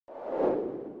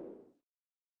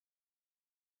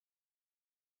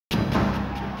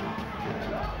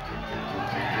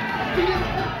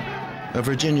A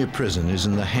Virginia prison is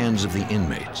in the hands of the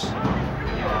inmates.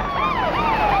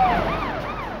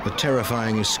 A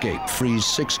terrifying escape frees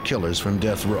 6 killers from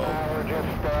death row. We're just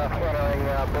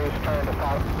entering base turn to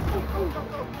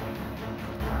follow.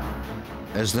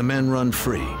 As the men run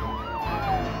free,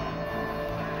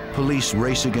 police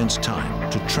race against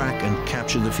time to track and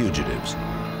capture the fugitives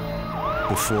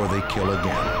before they kill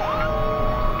again.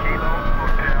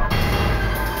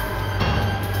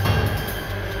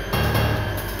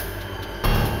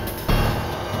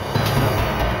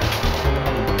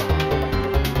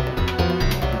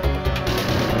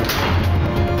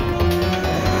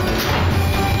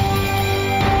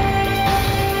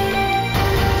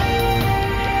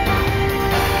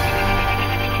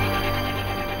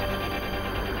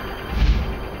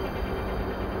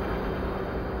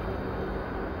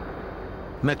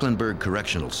 Mecklenburg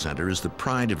Correctional Center is the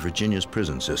pride of Virginia's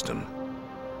prison system.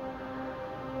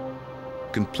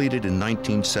 Completed in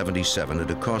 1977 at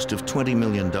a cost of $20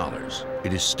 million,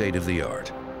 it is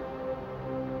state-of-the-art.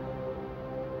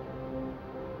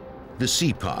 The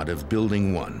C-Pod of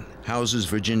Building 1 houses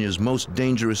Virginia's most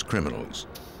dangerous criminals,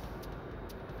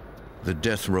 the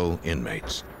death row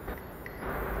inmates.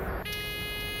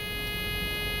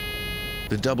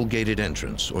 The double-gated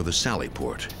entrance, or the sally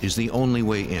port, is the only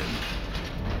way in,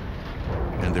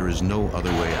 and there is no other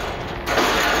way out.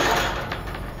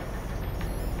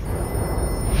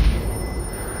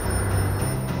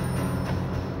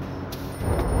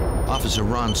 Officer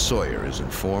Ron Sawyer is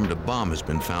informed a bomb has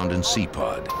been found in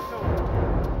C-Pod.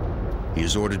 He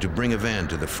is ordered to bring a van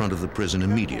to the front of the prison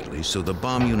immediately so the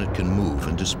bomb unit can move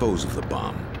and dispose of the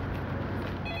bomb.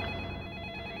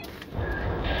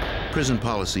 Prison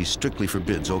policy strictly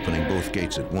forbids opening both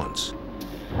gates at once.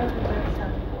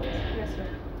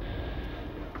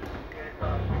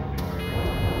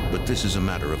 But this is a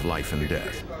matter of life and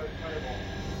death.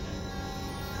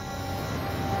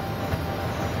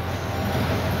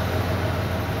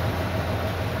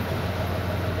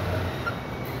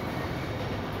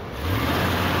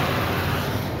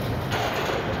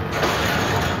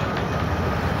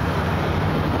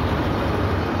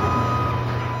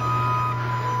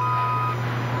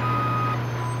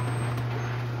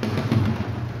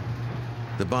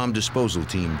 The bomb disposal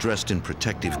team, dressed in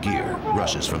protective gear,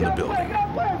 rushes from the building.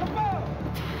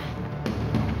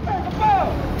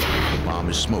 The bomb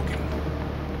is smoking.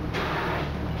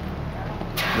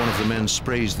 One of the men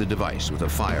sprays the device with a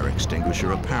fire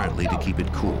extinguisher, apparently to keep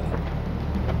it cool.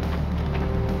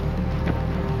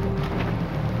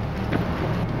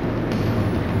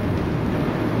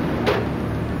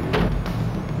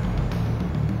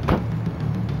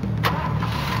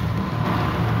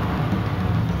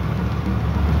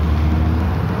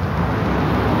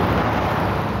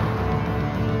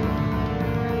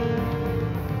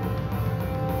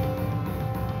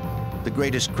 The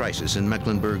greatest crisis in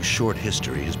Mecklenburg's short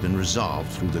history has been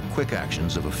resolved through the quick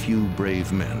actions of a few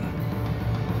brave men.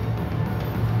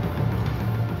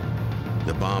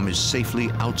 The bomb is safely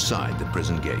outside the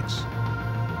prison gates.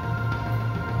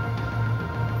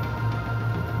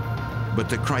 But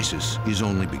the crisis is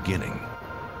only beginning.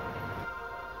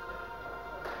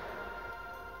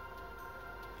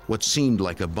 What seemed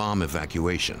like a bomb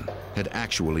evacuation had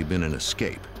actually been an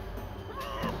escape.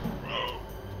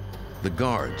 The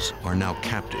guards are now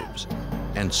captives,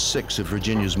 and 6 of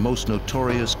Virginia's most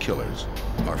notorious killers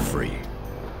are free.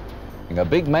 A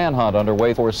big manhunt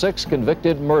underway for 6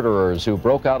 convicted murderers who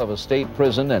broke out of a state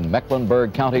prison in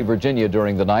Mecklenburg County, Virginia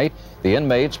during the night. The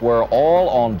inmates were all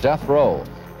on death row.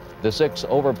 The 6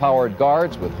 overpowered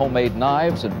guards with homemade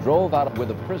knives and drove out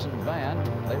with a prison van.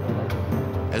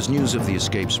 As news of the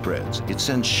escape spreads, it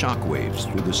sends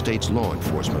shockwaves through the state's law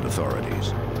enforcement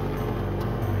authorities.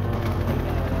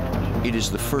 It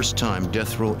is the first time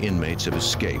death row inmates have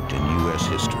escaped in U.S.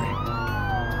 history.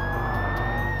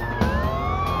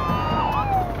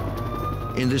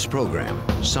 In this program,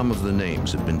 some of the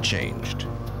names have been changed.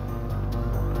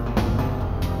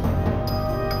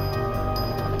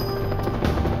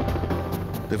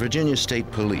 The Virginia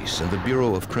State Police and the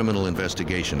Bureau of Criminal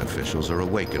Investigation officials are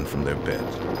awakened from their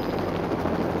beds.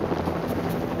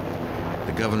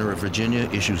 The governor of Virginia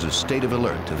issues a state of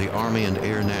alert to the Army and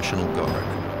Air National Guard.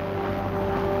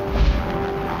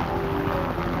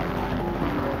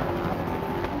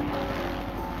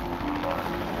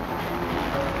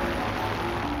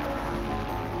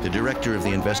 The director of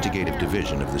the investigative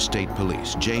division of the state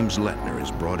police, James Letner, is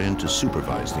brought in to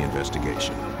supervise the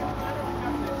investigation.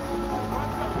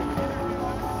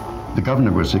 The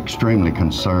governor was extremely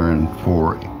concerned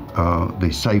for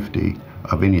the safety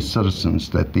of any citizens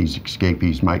that these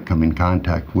escapees might come in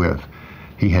contact with.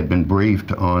 He had been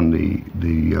briefed on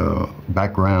the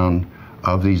background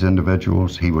of these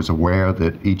individuals. He was aware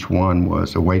that each one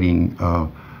was awaiting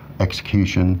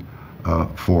execution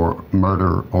for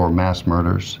murder or mass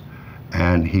murders,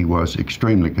 and he was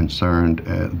extremely concerned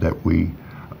that we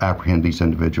apprehend these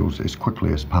individuals as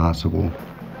quickly as possible.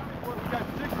 We've got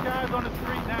 6 guys on the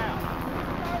street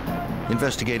now.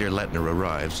 Investigator Lettner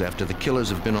arrives after the killers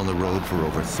have been on the road for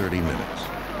over 30 minutes.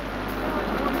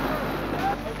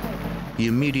 He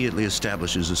immediately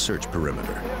establishes a search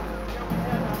perimeter.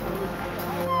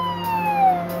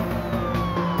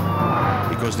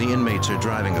 Because the inmates are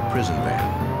driving a prison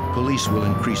van, police will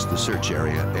increase the search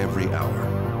area every hour.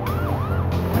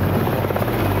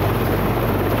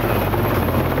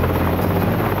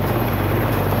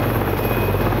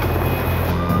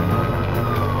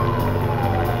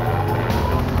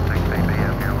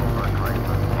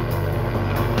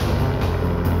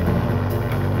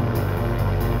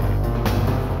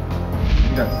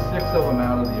 We got 6 of them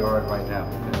out of the yard right now.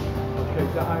 Okay,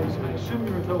 guys, I assume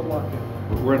you're in total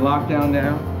lockdown. We're in lockdown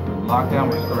now. We're in lockdown.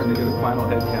 We're starting to get a final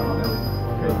head count on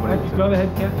everybody. Have you done a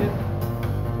head count yet?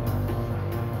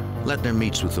 Lettner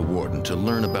meets with the warden to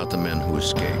learn about the men who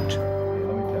escaped. Let me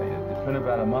tell you, it's been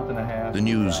about a month and a half. The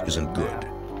news isn't good.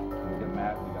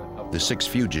 The 6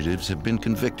 fugitives have been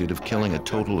convicted of killing a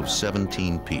total of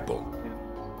 17 people.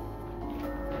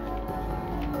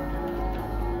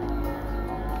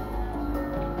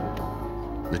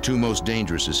 The 2 most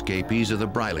dangerous escapees are the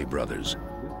Briley brothers,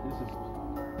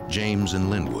 James and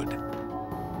Linwood.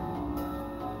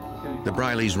 The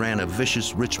Brileys ran a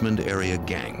vicious Richmond area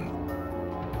gang.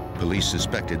 Police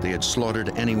suspected they had slaughtered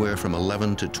anywhere from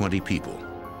 11 to 20 people.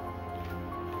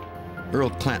 Earl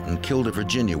Clanton killed a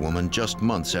Virginia woman just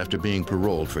months after being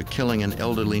paroled for killing an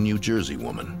elderly New Jersey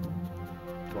woman.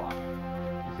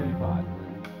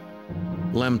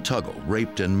 Lem Tuggle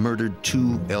raped and murdered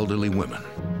 2 elderly women.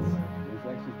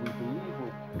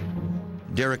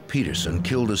 Derek Peterson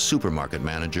killed a supermarket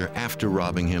manager after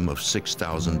robbing him of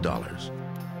 $6,000.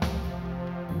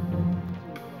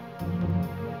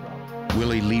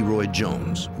 Willie Leroy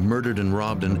Jones murdered and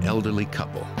robbed an elderly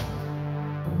couple.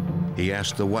 He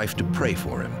asked the wife to pray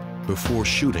for him before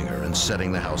shooting her and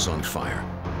setting the house on fire.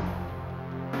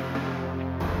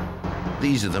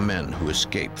 These are the men who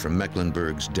escaped from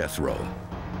Mecklenburg's death row.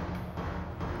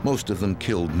 Most of them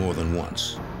killed more than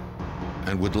once,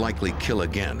 and would likely kill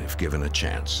again if given a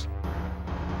chance.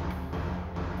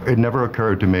 It never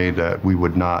occurred to me that we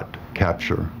would not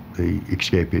capture the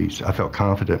escapees. I felt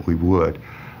confident we would.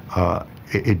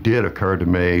 It did occur to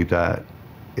me that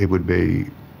it would be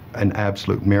an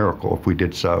absolute miracle if we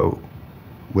did so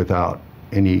without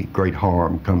any great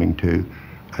harm coming to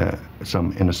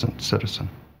some innocent citizen.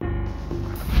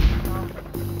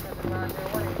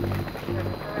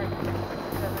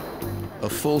 A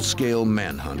full-scale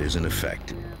manhunt is in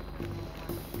effect.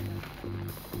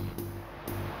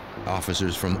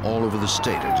 Officers from all over the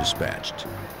state are dispatched.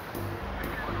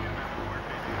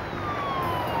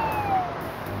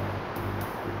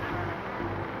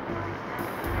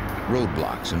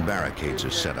 Roadblocks and barricades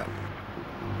are set up.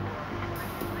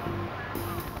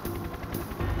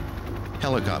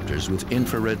 Helicopters with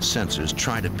infrared sensors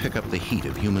try to pick up the heat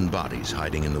of human bodies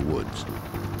hiding in the woods.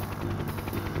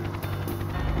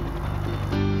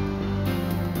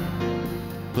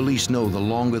 Police know the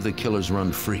longer the killers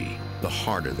run free, the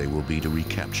harder they will be to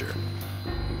recapture.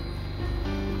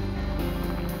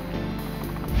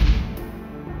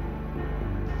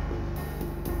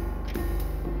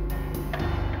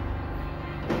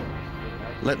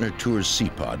 Lettner tours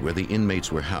C-Pod, where the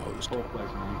inmates were housed. You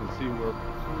can see where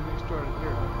everything started here.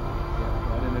 Yeah,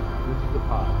 right in it. This is the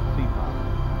pod, C-Pod.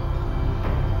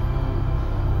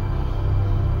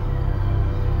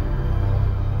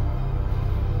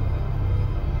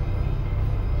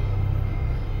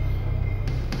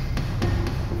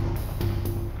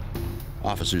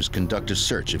 Officers conduct a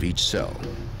search of each cell.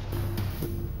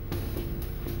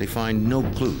 They find no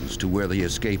clues to where the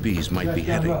escapees might be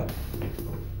heading,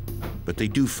 but they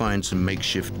do find some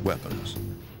makeshift weapons.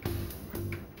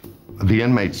 The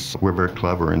inmates were very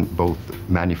clever in both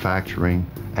manufacturing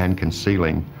and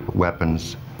concealing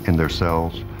weapons in their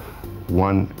cells.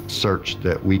 One search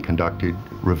that we conducted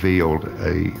revealed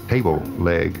a table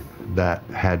leg that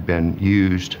had been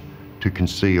used to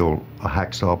conceal a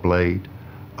hacksaw blade,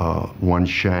 one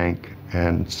shank,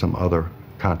 and some other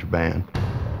contraband.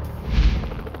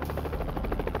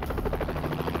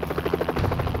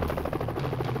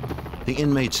 The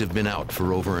inmates have been out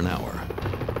for over an hour,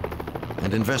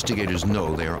 and investigators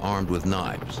know they are armed with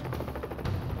knives.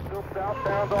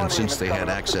 And since they had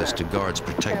access to guards'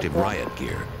 protective riot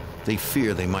gear, they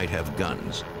fear they might have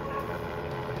guns.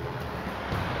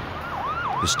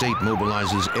 The state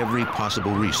mobilizes every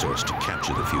possible resource to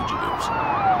capture the fugitives.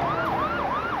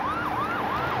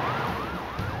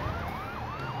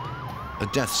 A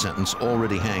death sentence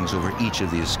already hangs over each of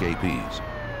the escapees.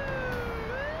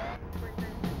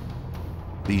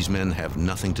 These men have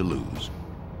nothing to lose.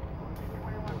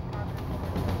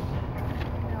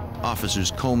 Officers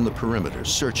comb the perimeter,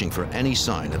 searching for any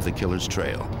sign of the killer's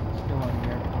trail.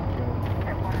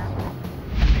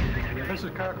 This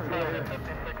is Cochran right here.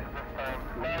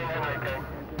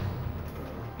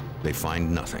 They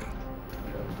find nothing.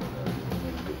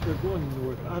 They're going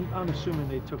north. I'm assuming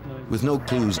they took 9. With no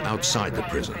clues outside the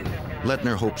prison,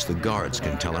 Lettner hopes the guards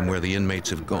can tell him where the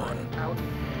inmates have gone.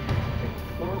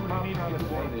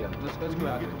 Let's go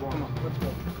out. Come on, let's go.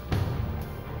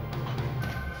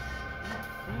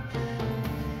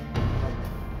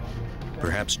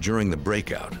 Perhaps during the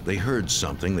breakout, they heard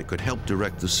something that could help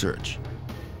direct the search.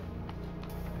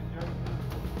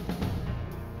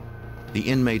 The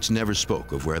inmates never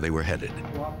spoke of where they were headed.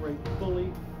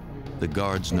 The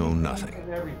guards know nothing.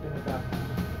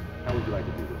 How would you like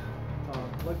to do this?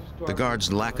 The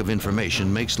guards' lack of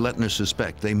information makes Lettner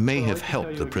suspect they may have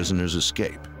helped the prisoners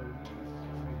escape.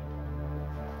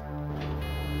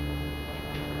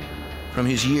 From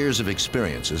his years of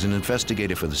experience as an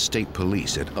investigator for the state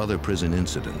police at other prison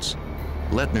incidents,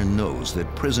 Lettner knows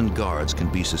that prison guards can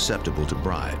be susceptible to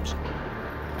bribes.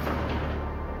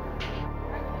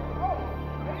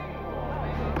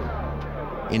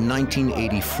 In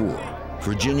 1984,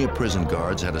 Virginia prison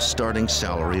guards had a starting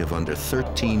salary of under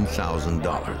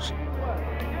 $13,000.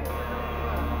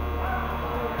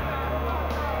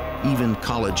 Even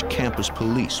college campus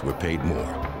police were paid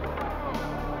more.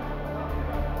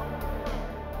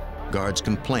 Guards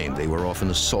complained they were often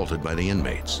assaulted by the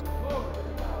inmates.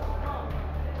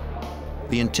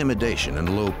 The intimidation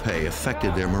and low pay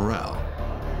affected their morale.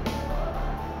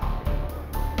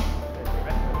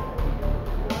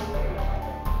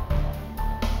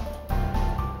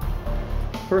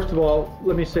 First of all,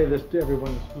 let me say this to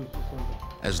everyone who's assembled.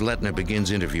 As Lettner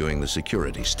begins interviewing the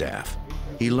security staff,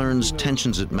 he learns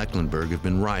tensions at Mecklenburg have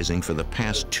been rising for the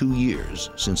past 2 years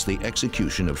since the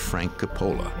execution of Frank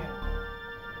Coppola.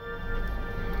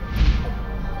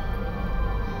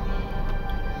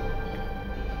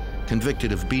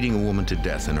 Convicted of beating a woman to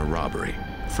death in a robbery,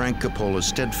 Frank Coppola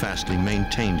steadfastly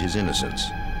maintained his innocence.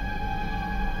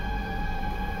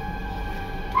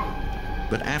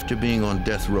 But after being on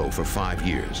death row for 5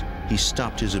 years, he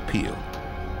stopped his appeal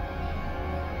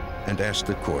and asked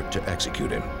the court to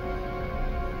execute him.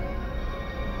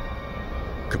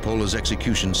 Coppola's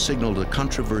execution signaled a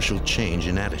controversial change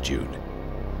in attitude.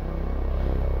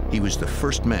 He was the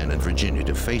first man in Virginia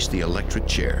to face the electric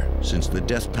chair since the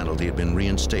death penalty had been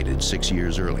reinstated 6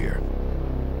 years earlier.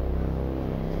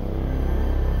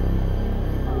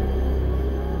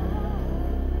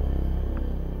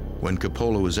 When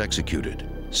Coppola was executed,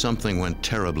 something went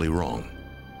terribly wrong.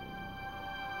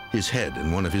 His head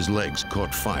and one of his legs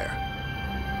caught fire.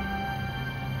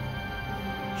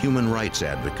 Human rights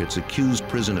advocates accused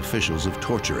prison officials of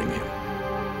torturing him.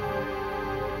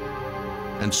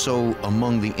 And so,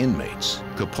 among the inmates,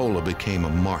 Coppola became a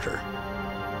martyr.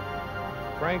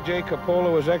 Frank J.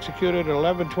 Coppola was executed at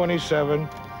 11:27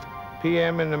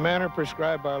 p.m. in the manner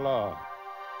prescribed by law.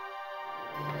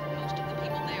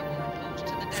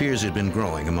 Fears had been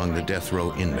growing among the death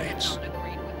row inmates.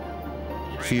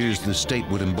 Fears the state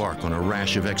would embark on a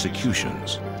rash of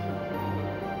executions.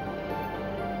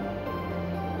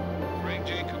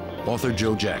 Author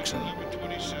Joe Jackson.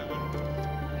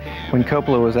 When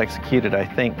Coppola was executed, I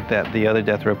think that the other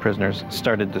death row prisoners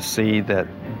started to see that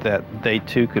they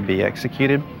too could be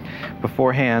executed.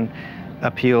 Beforehand,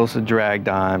 appeals had dragged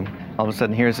on. All of a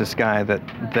sudden, here's this guy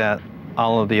that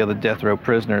all of the other death row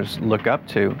prisoners look up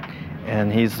to,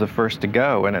 and he's the first to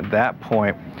go. And at that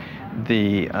point,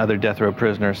 the other death row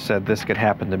prisoners said this could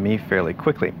happen to me fairly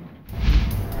quickly.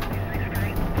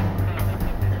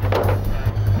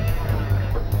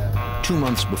 Two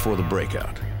months before the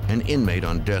breakout, an inmate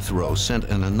on death row sent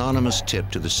an anonymous tip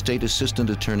to the state assistant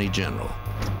attorney general.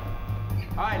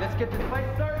 All right, let's get this place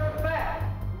searched fast.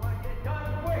 We want to get it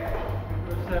done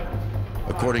quick.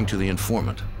 According to the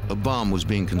informant, a bomb was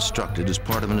being constructed as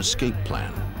part of an escape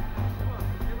plan.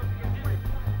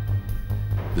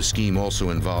 The scheme also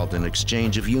involved an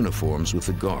exchange of uniforms with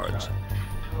the guards.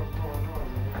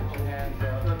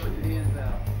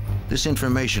 This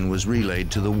information was relayed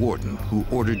to the warden, who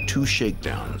ordered 2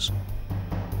 shakedowns.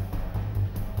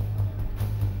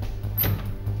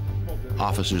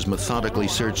 Officers methodically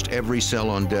searched every cell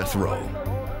on death row,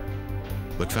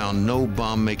 but found no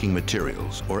bomb-making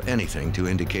materials or anything to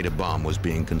indicate a bomb was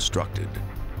being constructed.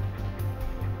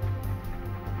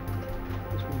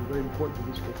 important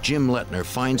to this case. Jim Lettner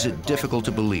finds it difficult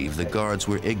to believe the guards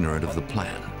were ignorant of the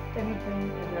plan.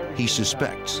 He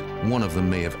suspects one of them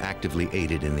may have actively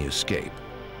aided in the escape.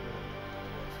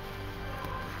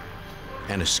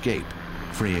 An escape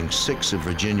freeing 6 of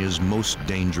Virginia's most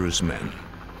dangerous men.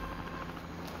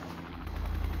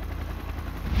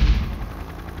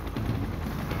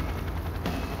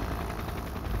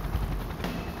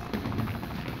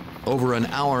 Over an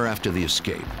hour after the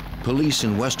escape, police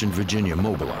in Western Virginia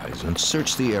mobilize and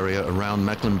search the area around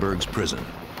Mecklenburg's prison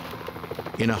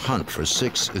in a hunt for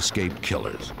 6 escaped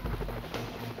killers.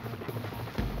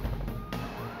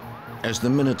 As the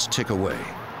minutes tick away,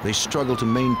 they struggle to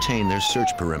maintain their search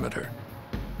perimeter.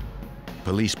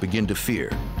 Police begin to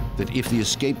fear that if the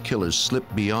escaped killers slip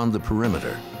beyond the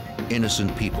perimeter,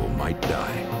 innocent people might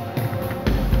die.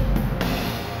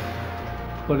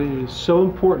 But it is so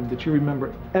important that you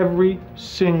remember every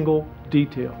single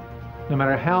detail, no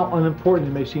matter how unimportant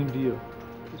it may seem to you.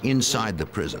 Inside the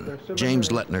prison, James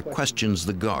Lettner questions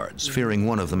the guards, fearing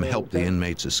one of them helped the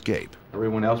inmates escape.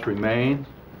 Everyone else remained.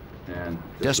 And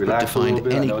desperate to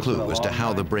find any clue as to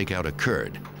how the breakout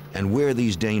occurred and where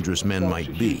these dangerous men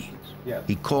might be,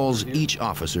 he calls each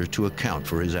officer to account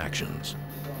for his actions.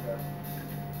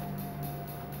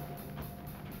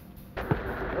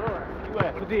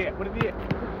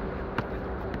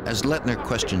 As Lettner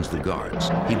questions the guards,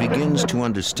 he begins to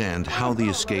understand how the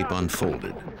escape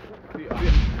unfolded.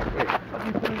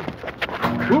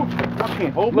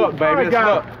 Look, baby,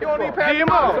 look. You want me to pass him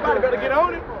up? Somebody better get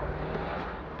on it.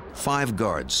 5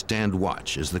 guards stand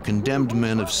watch as the condemned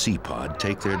men of C-Pod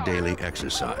take their daily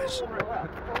exercise.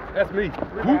 That's me.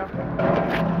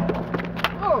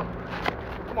 Oh.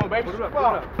 Come on, baby.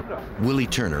 Willie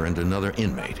Turner and another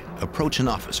inmate approach an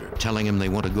officer, telling him they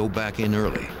want to go back in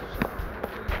early.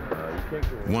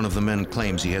 One of the men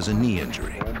claims he has a knee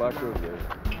injury.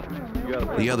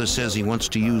 The other says he wants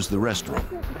to use the restroom.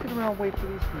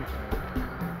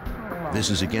 This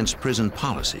is against prison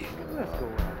policy.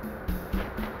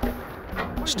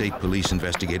 State Police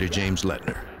investigator James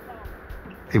Lettner.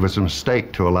 It was a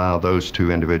mistake to allow those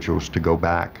 2 individuals to go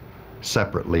back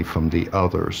separately from the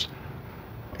others.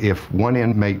 If one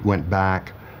inmate went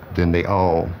back, then they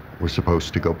all were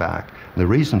supposed to go back. And the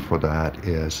reason for that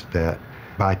is that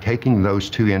by taking those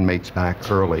 2 inmates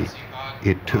back early,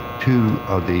 it took 2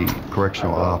 of the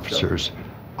correctional officers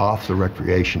off the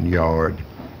recreation yard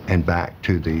and back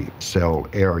to the cell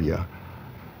area,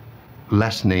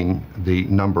 lessening the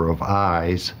number of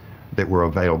eyes that were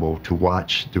available to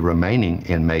watch the remaining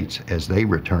inmates as they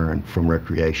returned from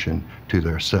recreation to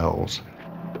their cells.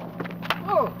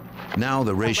 Now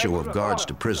the ratio of guards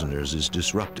to prisoners is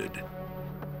disrupted.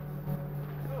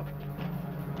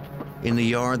 In the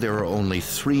yard, there are only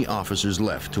 3 officers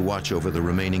left to watch over the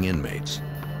remaining inmates.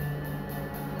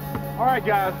 All right,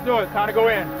 guys, let's do it. Time to go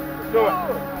in. Let's do it.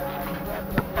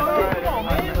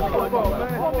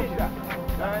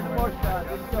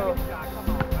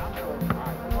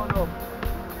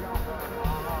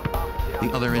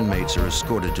 The other inmates are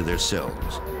escorted to their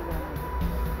cells.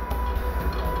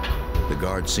 The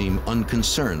guards seem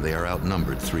unconcerned they are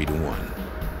outnumbered 3 to 1.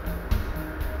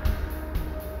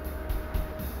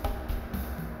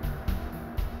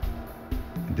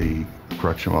 The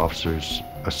correctional officers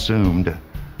assumed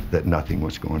that nothing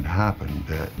was going to happen,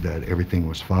 that everything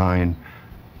was fine,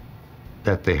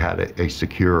 that they had a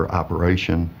secure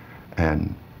operation,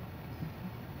 and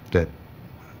that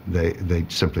they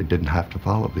simply didn't have to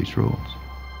follow these rules.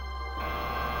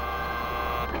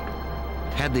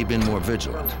 Had they been more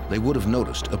vigilant, they would have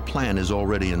noticed a plan is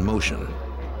already in motion.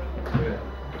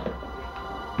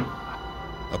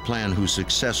 A plan whose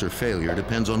success or failure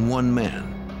depends on one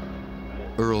man,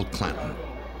 Earl Clanton.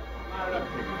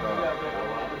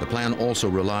 The plan also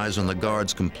relies on the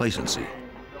guards' complacency.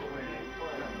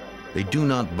 They do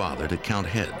not bother to count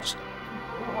heads.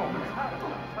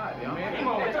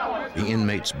 The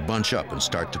inmates bunch up and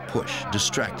start to push,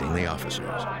 distracting the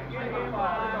officers.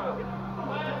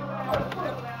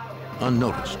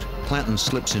 Unnoticed, Clanton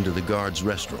slips into the guards'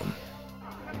 restroom.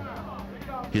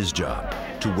 His job,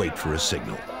 to wait for a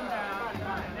signal.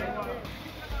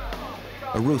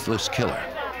 A ruthless killer,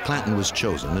 Clanton was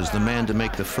chosen as the man to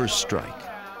make the first strike.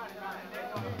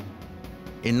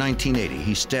 In 1980,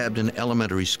 he stabbed an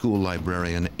elementary school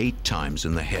librarian 8 times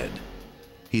in the head.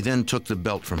 He then took the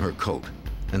belt from her coat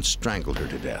and strangled her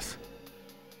to death.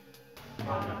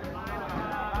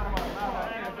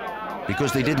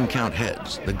 Because they didn't count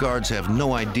heads, the guards have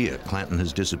no idea Clanton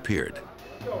has disappeared.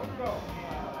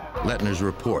 Lettner's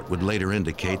report would later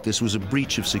indicate this was a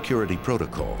breach of security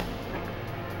protocol.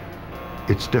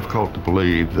 It's difficult to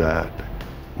believe that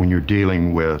when you're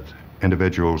dealing with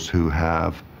individuals who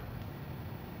have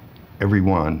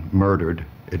everyone murdered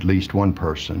at least one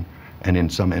person, and in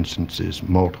some instances,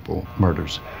 multiple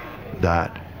murders,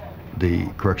 that the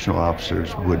correctional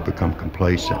officers would become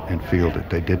complacent and feel that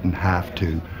they didn't have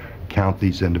to count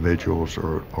these individuals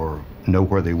or know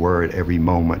where they were at every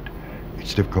moment.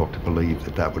 It's difficult to believe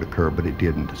that that would occur, but it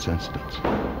did in this instance.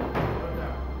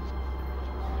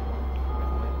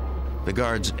 The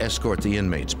guards escort the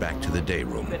inmates back to the day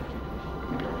room.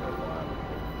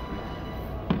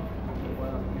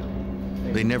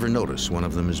 They never notice one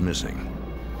of them is missing.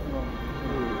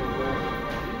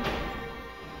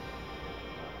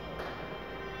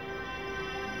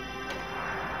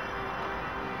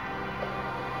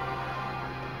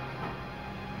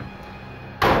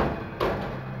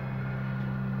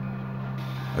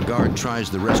 A guard tries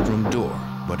the restroom door,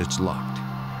 but it's locked.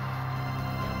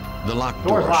 The locked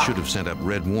door should have sent up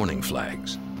red warning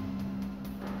flags.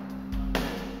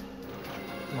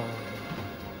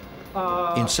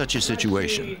 In such a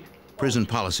situation, prison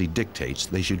policy dictates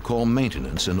they should call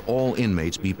maintenance and all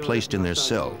inmates be placed in their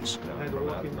cells.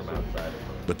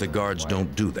 But the guards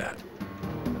don't do that.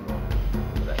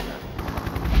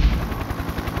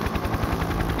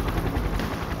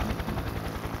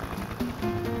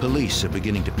 Police are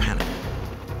beginning to panic.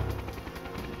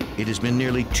 It has been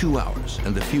nearly 2 hours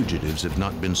and the fugitives have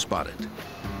not been spotted.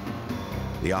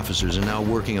 The officers are now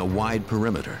working a wide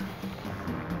perimeter.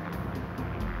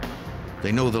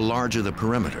 They know the larger the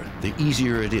perimeter, the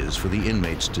easier it is for the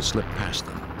inmates to slip past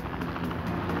them.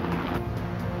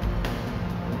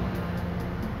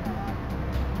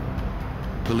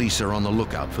 Police are on the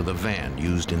lookout for the van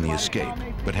used in the escape,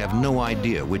 but have no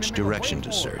idea which direction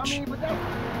to search.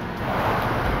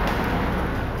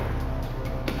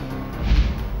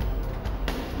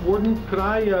 Warden, could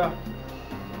I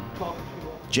talk to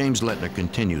you? James Lettner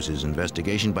continues his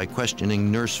investigation by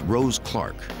questioning Nurse Rose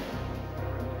Clark.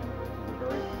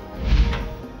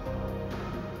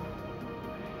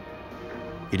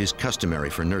 It is customary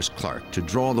for Nurse Clark to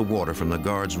draw the water from the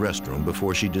guard's restroom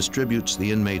before she distributes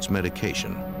the inmate's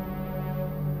medication.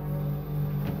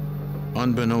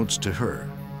 Unbeknownst to her,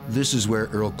 this is where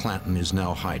Earl Clanton is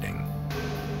now hiding.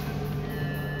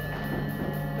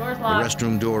 Door's The locked.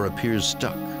 restroom door appears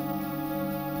stuck.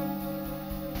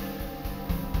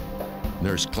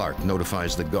 Nurse Clark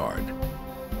notifies the guard.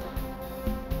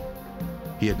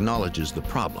 He acknowledges the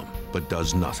problem, but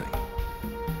does nothing.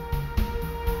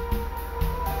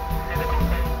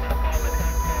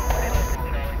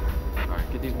 All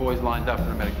right, get these boys lined up for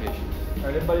the medication. All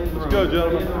right, everybody in the room. Let's go,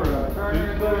 gentlemen.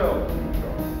 Let's go.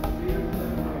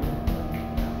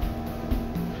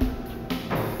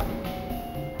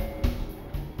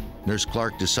 Nurse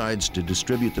Clark decides to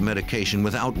distribute the medication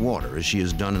without water, as she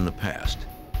has done in the past.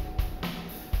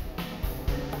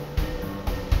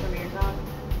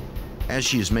 As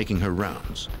she is making her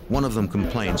rounds, one of them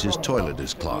complains his toilet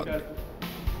is clogged.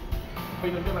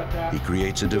 He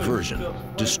creates a diversion,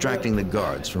 distracting the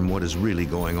guards from what is really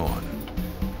going on.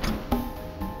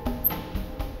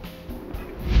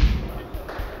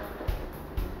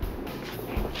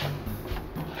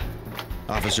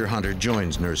 Officer Hunter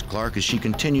joins Nurse Clark as she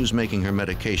continues making her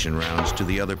medication rounds to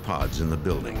the other pods in the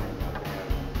building.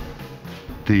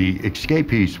 The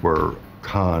escapees were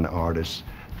con artists.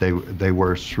 They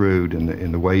were shrewd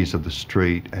in the ways of the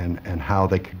street and how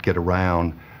they could get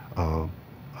around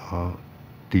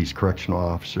these correctional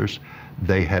officers.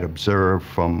 They had observed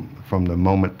from the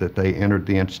moment that they entered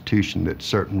the institution that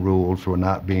certain rules were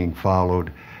not being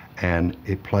followed, and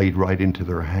it played right into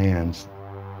their hands.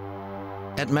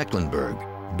 At Mecklenburg,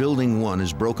 Building 1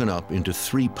 is broken up into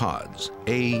 3 pods,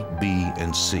 A, B,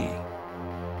 and C.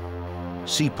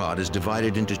 C pod is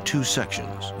divided into 2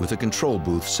 sections, with a control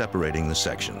booth separating the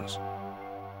sections.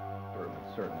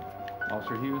 Certainly.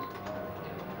 Officer Hughes?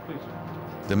 Please.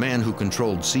 The man who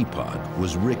controlled C pod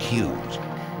was Rick Hughes.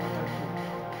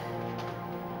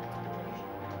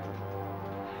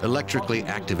 Electrically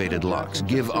activated locks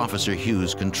give Officer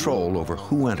Hughes control over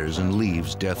who enters and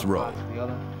leaves death row.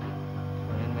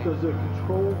 Does the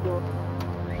control door...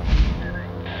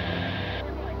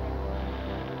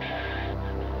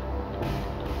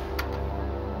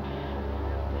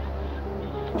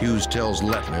 Hughes tells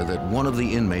Lettner that one of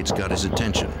the inmates got his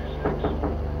attention.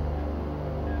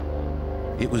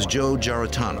 It was Joe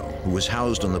Giarratano, who was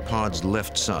housed on the pod's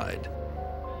left side.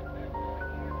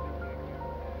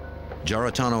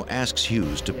 Giarratano asks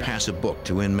Hughes to pass a book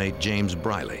to inmate James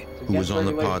Briley, who was on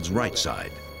the pod's right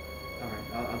side. All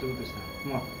right, I'll do it this time.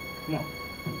 Come on, come on.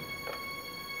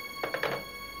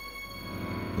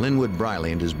 Linwood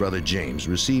Briley and his brother James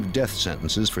received death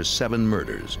sentences for 7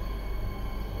 murders.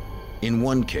 In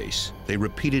one case, they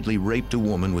repeatedly raped a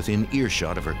woman within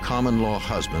earshot of her common-law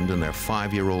husband and their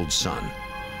 5-year-old son,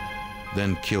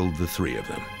 then killed the 3 of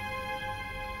them.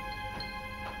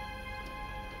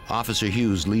 Officer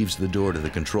Hughes leaves the door to the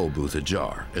control booth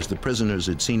ajar, as the prisoners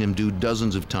had seen him do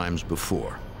dozens of times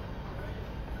before.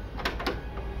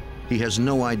 He has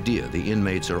no idea the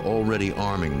inmates are already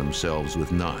arming themselves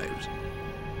with knives.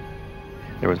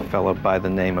 There was a fellow by the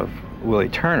name of Willie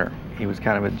Turner. He was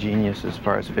kind of a genius as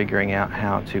far as figuring out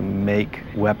how to make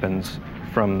weapons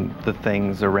from the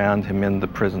things around him in the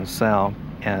prison cell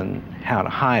and how to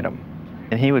hide them.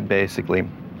 And he would basically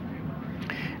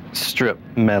strip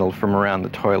metal from around the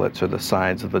toilets or the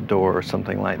sides of the door or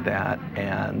something like that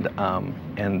and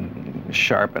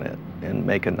sharpen it and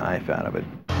make a knife out of it.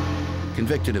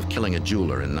 Convicted of killing a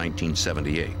jeweler in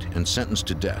 1978 and sentenced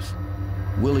to death,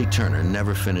 Willie Turner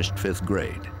never finished 5th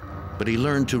grade, but he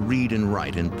learned to read and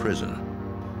write in prison.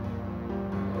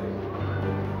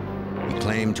 He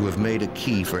claimed to have made a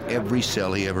key for every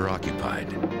cell he ever occupied.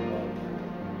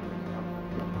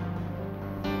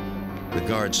 The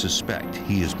guards suspect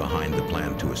he is behind the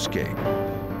plan to escape.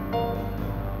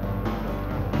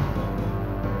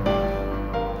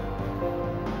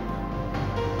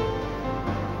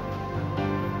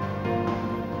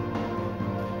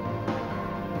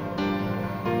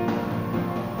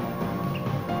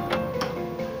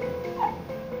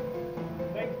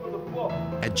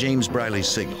 At James Briley's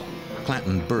signal,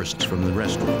 Clanton bursts from the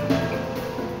restroom.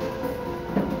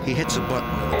 He hits a button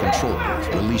on the control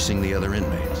booth, releasing the other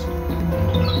inmates.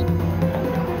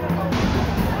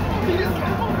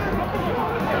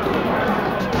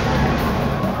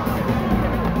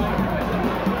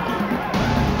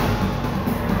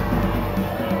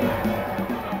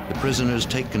 The prisoners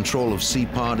take control of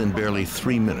C-Pod in barely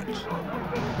 3 minutes.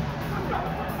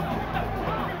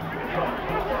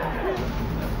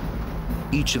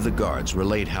 Each of the guards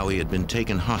relate how he had been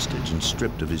taken hostage and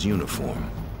stripped of his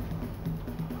uniform.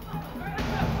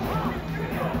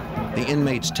 The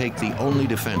inmates take the only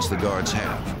defense the guards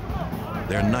have,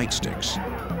 their nightsticks,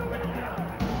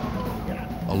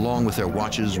 along with their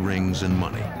watches, rings, and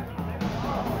money.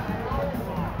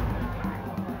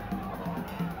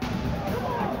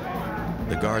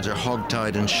 The guards are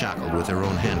hogtied and shackled with their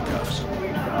own handcuffs.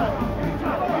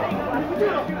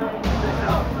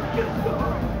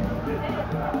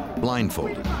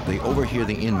 Blindfolded, they overhear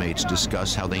the inmates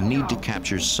discuss how they need to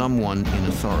capture someone in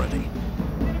authority.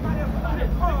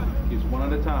 He's one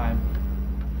at a time.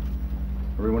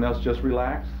 Everyone else just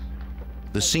relax.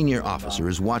 The senior officer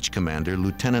is Watch Commander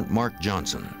Lieutenant Mark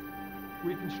Johnson.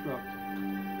 Reconstruct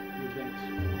the events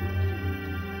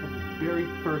from the very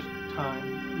first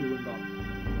time you were involved.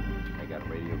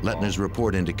 Lettner's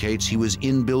report indicates he was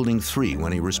in Building 3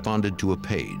 when he responded to a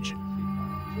page.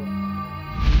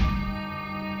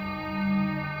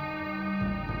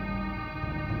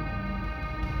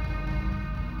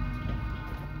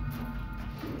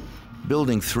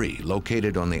 Building 3,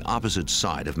 located on the opposite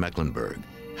side of Mecklenburg,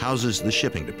 houses the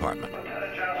shipping department.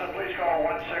 Lieutenant Johnson, please call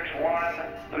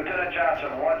 161. Lieutenant Johnson,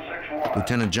 161.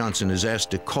 Lieutenant Johnson is asked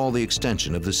to call the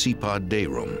extension of the C-Pod day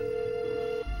room.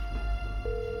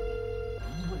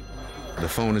 The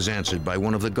phone is answered by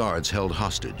one of the guards held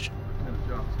hostage.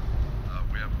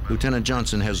 Lieutenant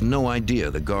Johnson has no idea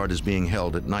the guard is being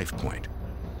held at knife point.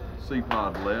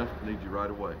 C-Pod left, need you right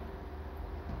away.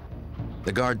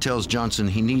 The guard tells Johnson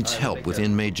he needs help with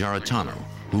inmate Giarratano,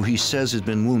 who he says has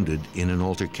been wounded in an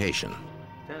altercation.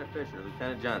 Lieutenant Fisher,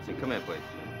 Lieutenant Johnson, come in, please.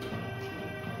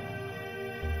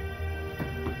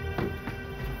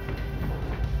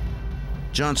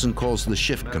 Johnson calls the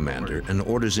shift commander and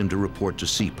orders him to report to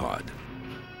C-Pod.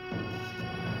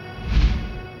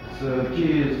 So the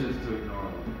key is just to ignore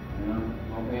them, you know?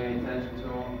 Don't pay any attention to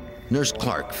them. Nurse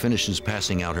Clark finishes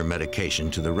passing out her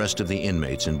medication to the rest of the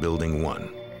inmates in Building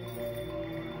 1.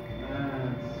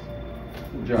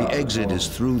 The exit is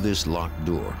through this locked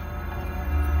door.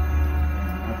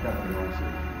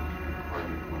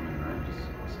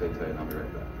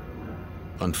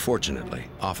 Unfortunately,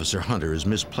 Officer Hunter has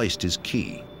misplaced his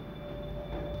key.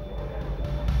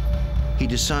 He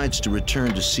decides to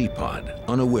return to C-Pod,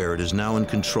 unaware it is now in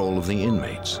control of the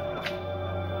inmates.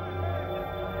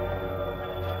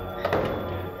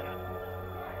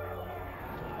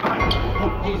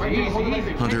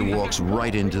 Hunter walks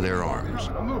right into their arms.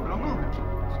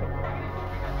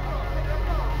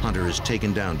 Hunter is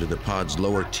taken down to the pod's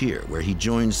lower tier, where he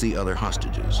joins the other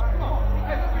hostages.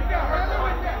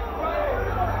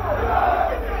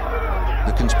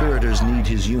 The conspirators need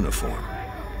his uniform.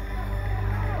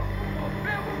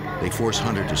 They force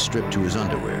Hunter to strip to his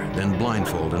underwear, then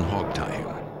blindfold and hogtie him.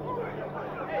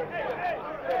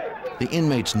 The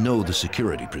inmates know the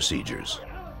security procedures,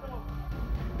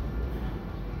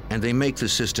 and they make the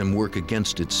system work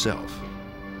against itself.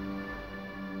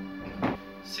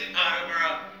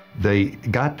 They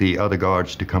got the other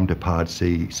guards to come to Pod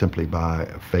C simply by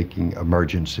faking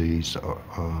emergencies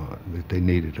that they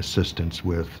needed assistance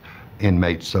with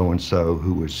inmate so-and-so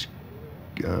who was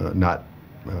not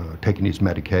taking his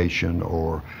medication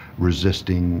or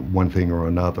resisting one thing or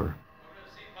another.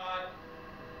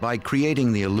 By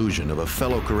creating the illusion of a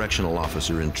fellow correctional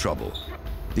officer in trouble,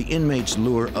 the inmates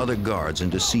lure other guards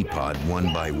into C-Pod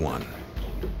one by one.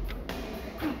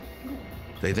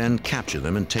 They then capture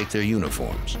them and take their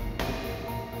uniforms.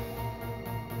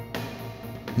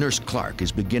 Nurse Clark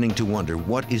is beginning to wonder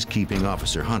what is keeping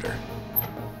Officer Hunter.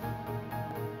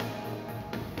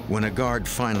 When a guard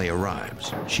finally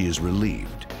arrives, she is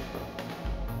relieved.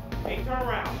 Hey, turn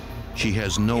around. She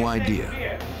has no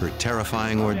idea her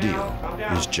terrifying ordeal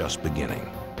is just beginning.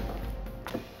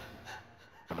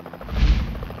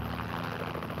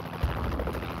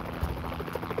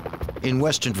 In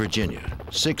Western Virginia,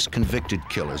 6 convicted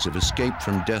killers have escaped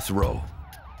from death row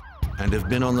and have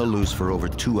been on the loose for over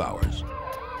 2 hours.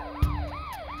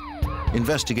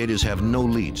 Investigators have no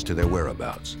leads to their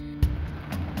whereabouts.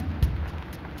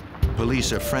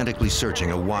 Police are frantically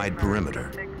searching a wide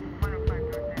perimeter.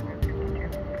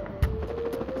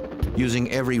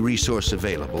 Using every resource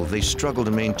available, they struggle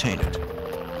to maintain it,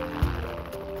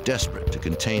 desperate to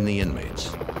contain the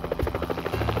inmates.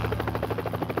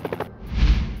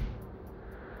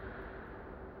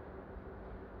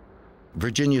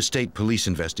 Virginia State Police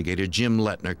investigator Jim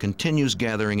Lettner continues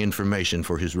gathering information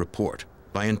for his report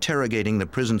by interrogating the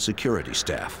prison security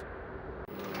staff,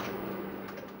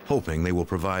 hoping they will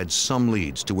provide some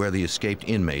leads to where the escaped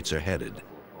inmates are headed.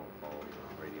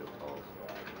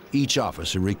 Each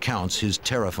officer recounts his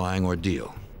terrifying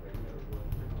ordeal.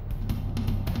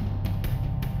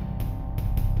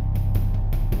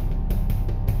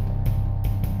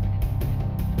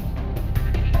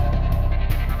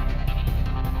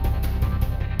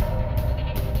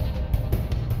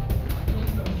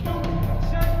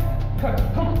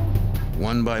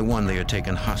 One by one, they are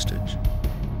taken hostage.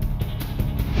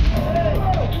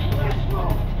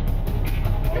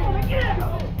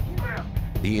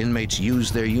 The inmates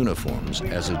use their uniforms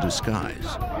as a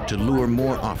disguise to lure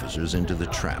more officers into the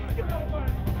trap.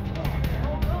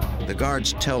 The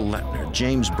guards tell Lettner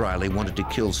James Briley wanted to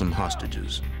kill some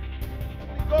hostages.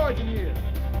 Guards in here.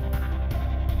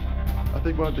 I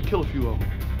think we wanted to kill a few of them.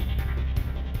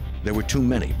 There were too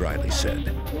many, Briley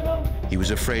said. He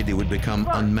was afraid they would become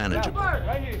unmanageable.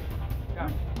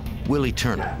 Willie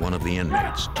Turner, one of the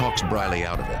inmates, talks Briley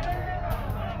out of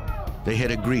it. They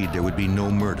had agreed there would be no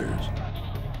murders.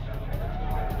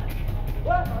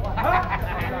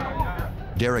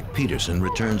 Derek Peterson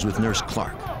returns with Nurse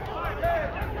Clark.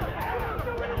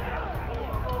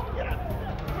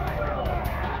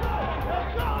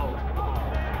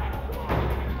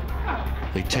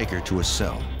 They take her to a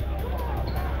cell.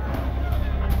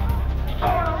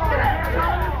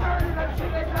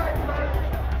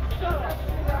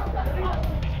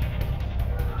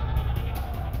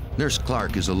 Nurse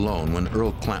Clark is alone when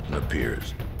Earl Clanton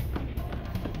appears.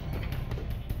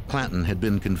 Clanton had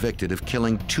been convicted of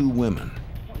killing 2 women,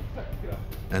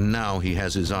 and now he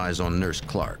has his eyes on Nurse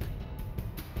Clark.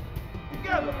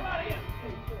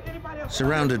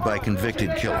 Surrounded by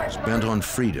convicted killers bent on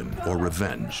freedom or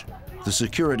revenge, the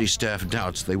security staff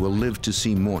doubts they will live to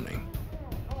see morning.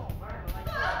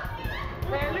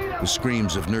 The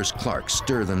screams of Nurse Clark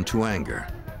stir them to anger,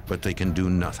 but they can do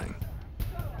nothing.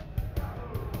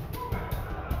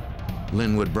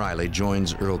 Linwood Briley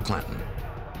joins Earl Clanton.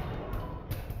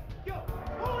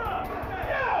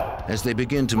 As they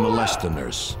begin to molest the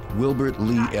nurse, Wilbert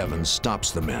Lee Evans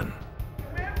stops the men.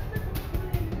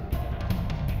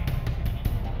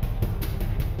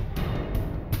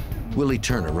 Willie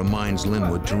Turner reminds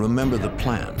Linwood to remember the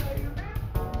plan.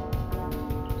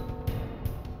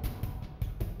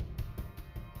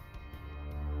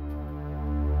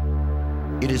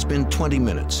 It has been 20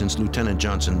 minutes since Lieutenant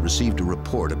Johnson received a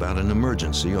report about an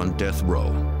emergency on death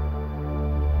row.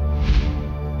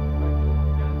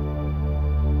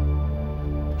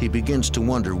 He begins to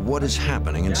wonder what is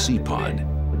happening in C-Pod.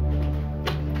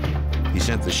 He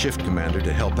sent the shift commander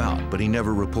to help out, but he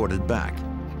never reported back.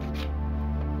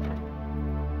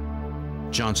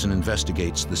 Johnson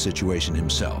investigates the situation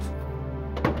himself.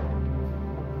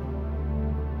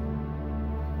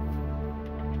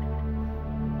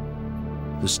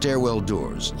 The stairwell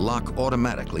doors lock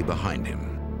automatically behind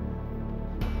him.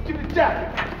 Give me the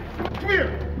jacket. Come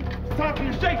here. It's time for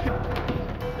your shaking.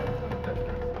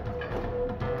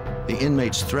 The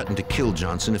inmates threaten to kill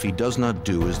Johnson if he does not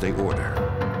do as they order.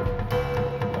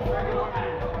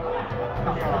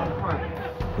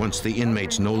 Once the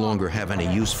inmates no longer have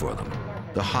any use for them,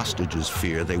 the hostages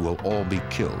fear they will all be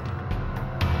killed.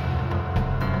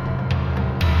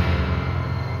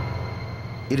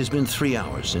 It has been 3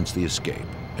 hours since the escape,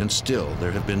 and still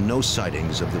there have been no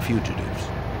sightings of the fugitives.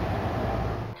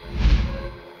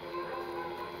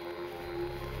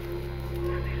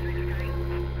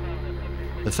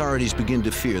 Authorities begin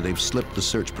to fear they've slipped the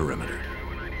search perimeter.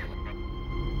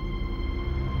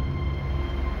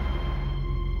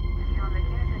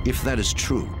 If that is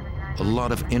true, a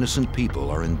lot of innocent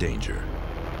people are in danger.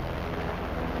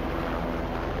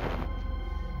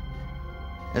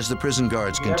 As the prison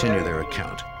guards continue their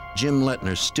account, Jim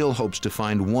Lettner still hopes to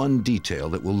find one detail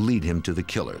that will lead him to the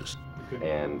killers.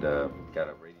 And got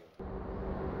a radio.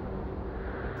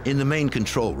 In the main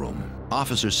control room,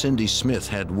 Officer Cindy Smith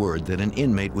had word that an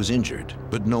inmate was injured,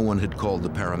 but no one had called the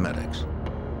paramedics.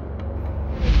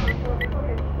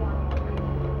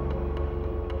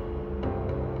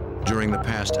 During the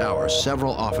past hour,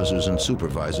 several officers and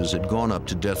supervisors had gone up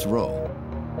to death row.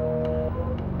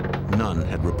 None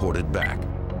had reported back.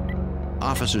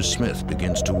 Officer Smith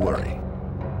begins to worry.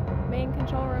 Main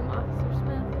control room, Officer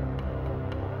Smith.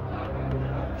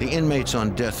 The inmates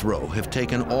on death row have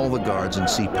taken all the guards in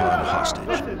C-Pod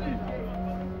hostage.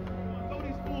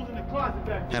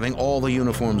 Having all the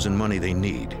uniforms and money they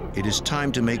need, it is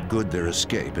time to make good their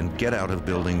escape and get out of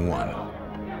Building 1.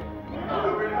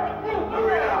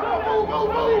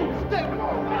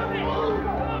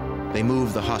 They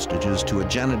move the hostages to a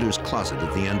janitor's closet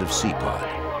at the end of C-Pod.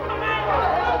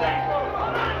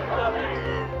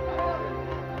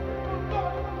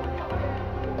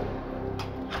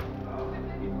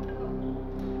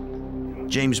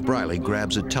 James Briley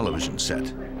grabs a television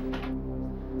set.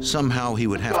 Somehow he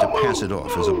would have to pass it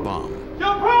off as a bomb.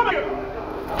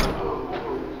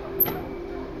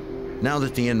 Now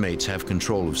that the inmates have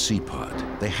control of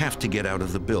C-Pod, they have to get out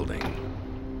of the building.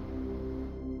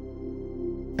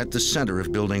 At the center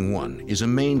of Building 1 is a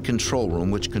main control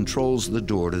room which controls the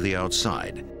door to the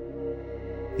outside.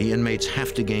 The inmates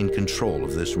have to gain control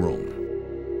of this room.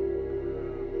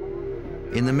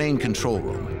 In the main control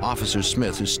room, Officer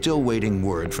Smith is still waiting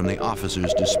word from the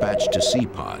officers dispatched to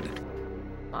C-Pod.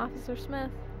 Officer Smith.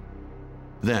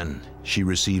 Then she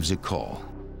receives a call.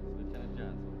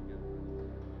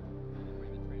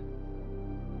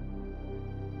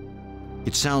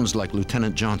 It sounds like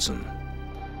Lieutenant Johnson.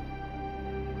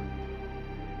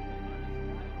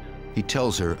 He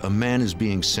tells her a man is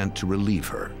being sent to relieve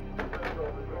her.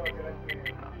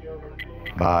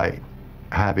 By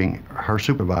having her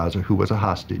supervisor, who was a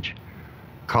hostage,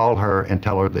 call her and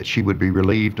tell her that she would be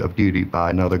relieved of duty by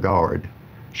another guard.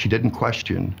 She didn't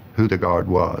question who the guard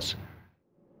was.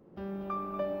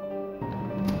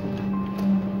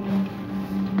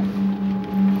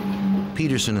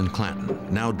 Peterson and Clanton,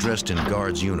 now dressed in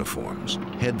guards' uniforms,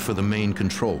 head for the main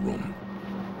control room.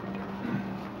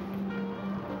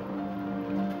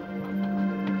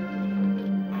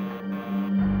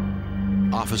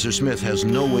 Officer Smith has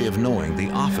no way of knowing the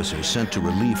officer sent to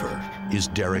relieve her is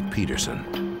Derek Peterson.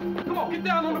 Come on, get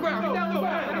down on the ground. Get down on the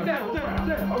ground. Get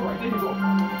down. All right, there you go.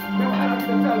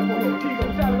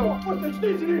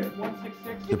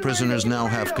 The prisoners now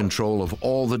have control of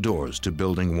all the doors to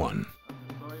Building 1.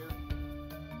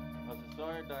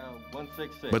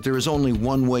 But there is only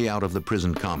one way out of the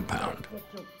prison compound: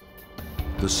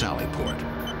 the sally port.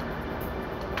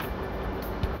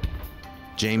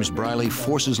 James Briley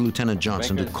forces Lieutenant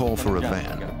Johnson to call for a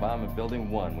van. Got a bomb in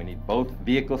Building 1. We need both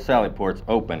vehicle sally ports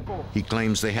open. He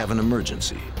claims they have an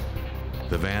emergency.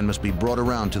 The van must be brought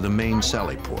around to the main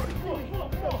sally port.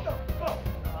 I'll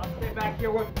stay back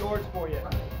here with doors for you.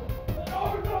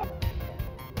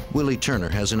 Willie Turner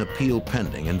has an appeal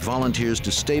pending and volunteers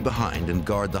to stay behind and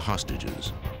guard the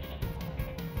hostages.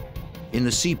 In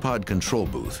the C-Pod control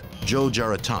booth, Joe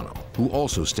Giarratano, who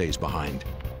also stays behind,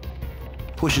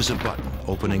 pushes a button,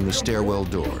 opening the stairwell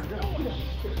door.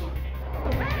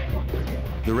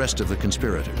 The rest of the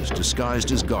conspirators,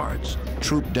 disguised as guards,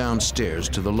 troop downstairs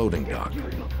to the loading dock.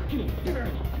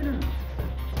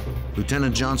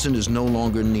 Lieutenant Johnson is no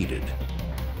longer needed,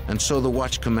 and so the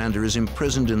watch commander is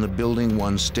imprisoned in the Building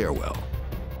 1 stairwell.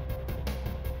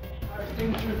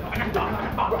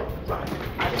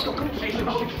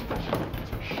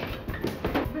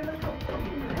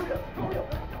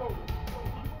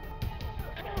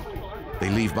 They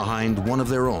leave behind one of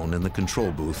their own in the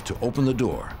control booth to open the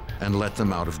door and let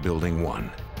them out of Building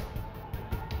 1.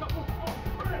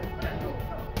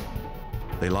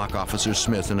 They lock Officer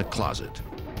Smith in a closet.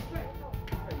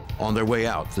 On their way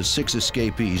out, the 6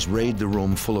 escapees raid the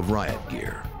room full of riot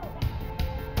gear.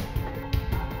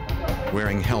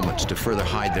 Wearing helmets to further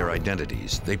hide their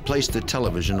identities, they place the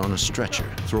television on a stretcher,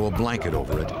 throw a blanket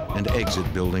over it, and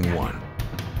exit Building 1.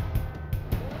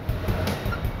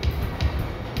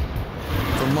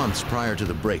 For months prior to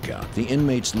the breakout, the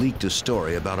inmates leaked a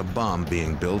story about a bomb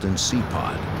being built in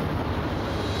C-Pod.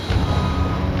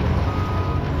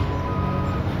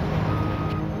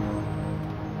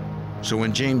 So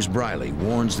when James Briley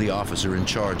warns the officer in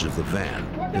charge of the van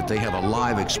that they have a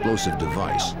live explosive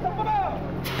device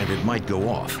and it might go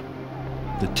off,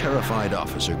 the terrified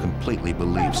officer completely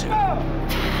believes him.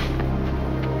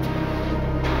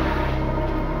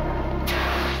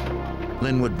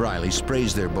 Linwood Briley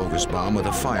sprays their bogus bomb with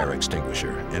a fire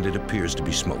extinguisher, and it appears to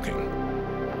be smoking.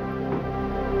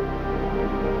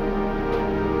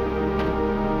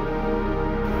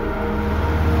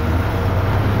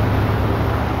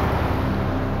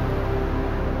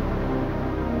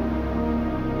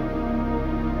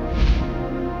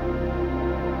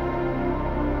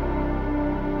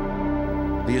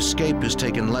 The escape has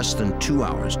taken less than 2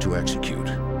 hours to execute.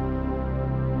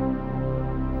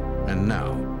 And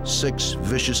now, 6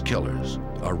 vicious killers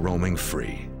are roaming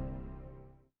free.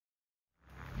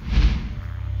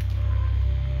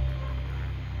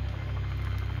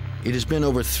 It has been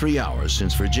over 3 hours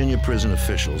since Virginia prison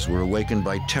officials were awakened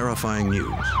by terrifying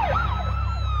news.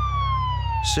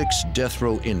 6 death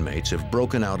row inmates have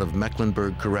broken out of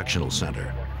Mecklenburg Correctional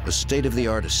Center, a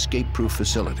state-of-the-art escape-proof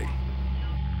facility.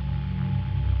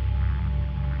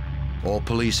 All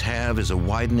police have is a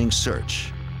widening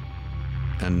search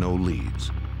and no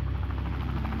leads.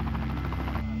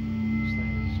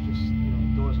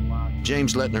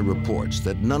 James Lettner reports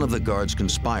that none of the guards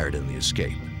conspired in the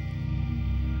escape.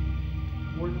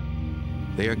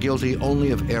 They are guilty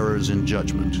only of errors in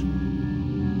judgment.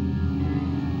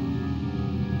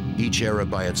 Each error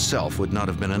by itself would not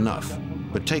have been enough,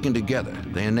 but taken together,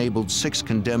 they enabled 6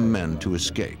 condemned men to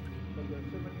escape.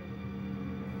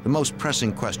 The most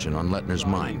pressing question on Lettner's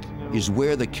mind is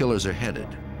where the killers are headed.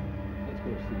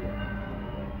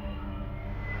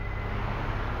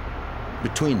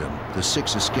 Between them, the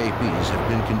 6 escapees have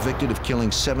been convicted of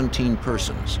killing 17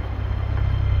 persons.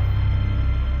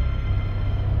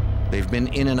 They've been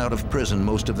in and out of prison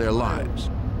most of their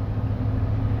lives.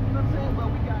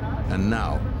 And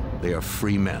now, they are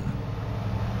free men.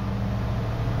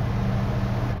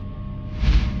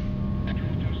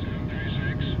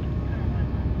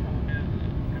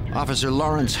 Officer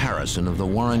Lawrence Harrison of the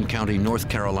Warren County, North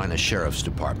Carolina Sheriff's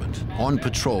Department, on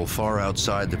patrol far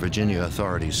outside the Virginia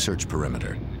authorities' search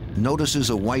perimeter,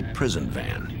 notices a white prison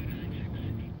van.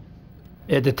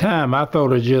 At the time, I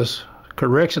thought it was just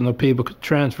correctional people could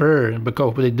transfer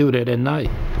because they do that at night.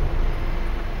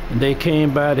 And they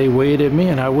came by, they waited me,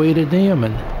 and I waited them,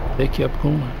 and they kept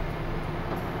going.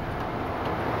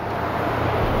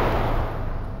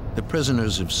 The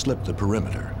prisoners have slipped the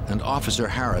perimeter, and Officer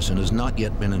Harrison has not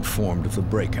yet been informed of the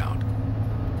breakout.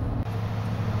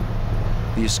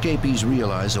 The escapees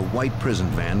realize a white prison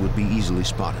van would be easily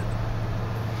spotted.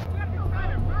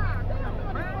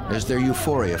 As their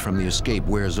euphoria from the escape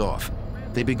wears off,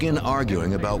 they begin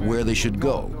arguing about where they should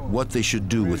go, what they should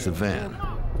do with the van.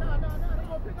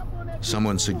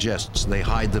 Someone suggests they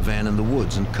hide the van in the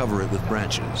woods and cover it with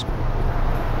branches.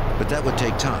 But that would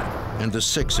take time, and the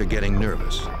 6 are getting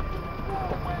nervous.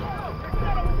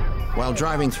 While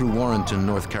driving through Warrenton,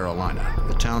 North Carolina,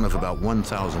 a town of about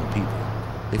 1,000 people,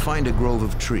 they find a grove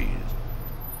of trees.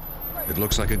 It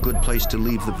looks like a good place to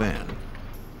leave the van.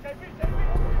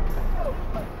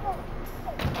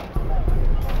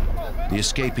 The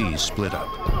escapees split up.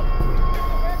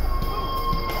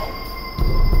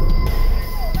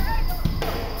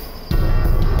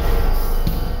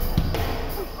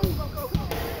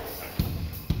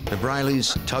 The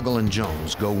Brileys, Tuggle, and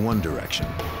Jones go one direction.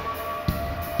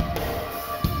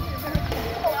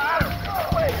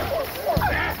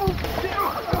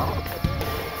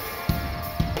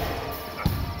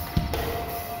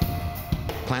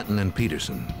 Clanton and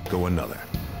Peterson go another.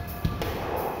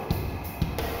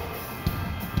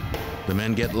 The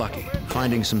men get lucky,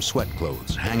 finding some sweat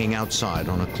clothes hanging outside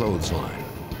on a clothesline.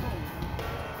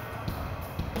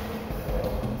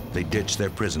 They ditch their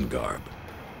prison garb.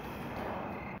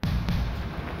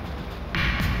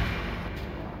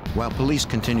 While police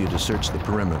continue to search the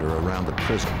perimeter around the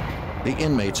prison, the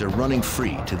inmates are running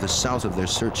free to the south of their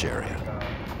search area.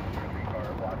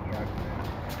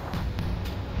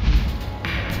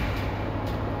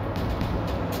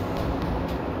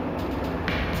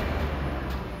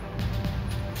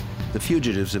 The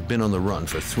fugitives have been on the run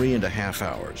for 3.5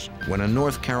 hours when a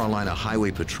North Carolina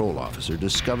Highway Patrol officer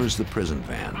discovers the prison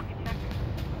van.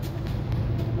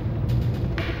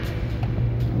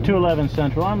 211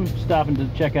 Central. I'm stopping to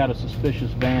check out a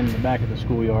suspicious van in the back of the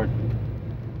schoolyard.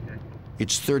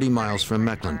 It's 30 miles from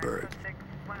Mecklenburg.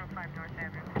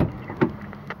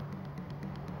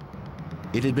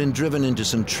 It had been driven into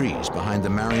some trees behind the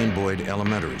Marion Boyd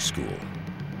Elementary School.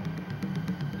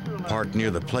 Parked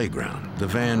near the playground, the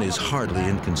van is hardly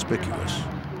inconspicuous.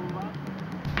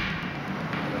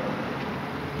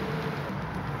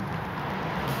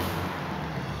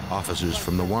 Officers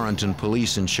from the Warrenton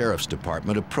Police and Sheriff's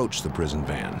Department approach the prison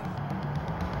van.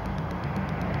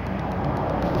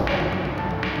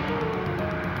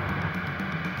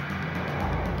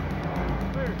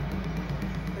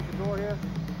 Take the door here.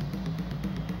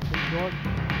 Take the door.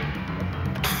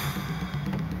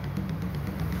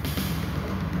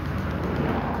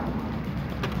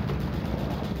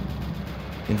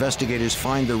 Investigators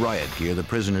find the riot gear the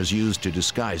prisoners used to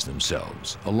disguise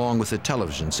themselves, along with the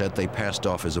television set they passed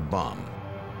off as a bomb.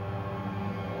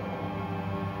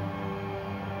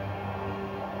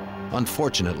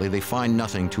 Unfortunately, they find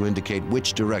nothing to indicate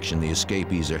which direction the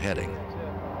escapees are heading.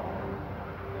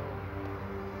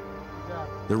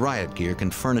 The riot gear can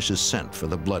furnish a scent for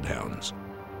the bloodhounds.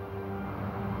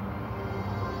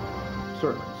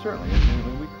 Certainly.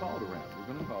 And we called around.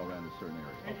 We're going to call around a certain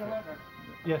area.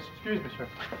 Yes, excuse me, sir.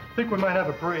 I think we might have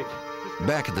a break.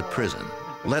 Back at the prison,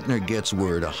 Lettner gets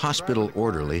word a hospital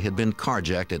orderly had been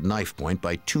carjacked at knife point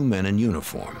by 2 men in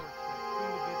uniform.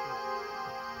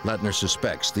 Lettner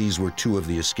suspects these were 2 of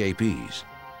the escapees.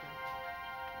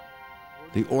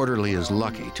 The orderly is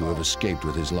lucky to have escaped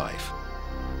with his life.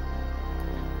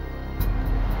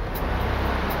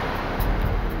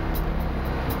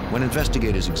 When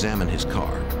investigators examine his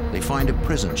car, they find a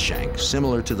prison shank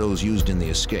similar to those used in the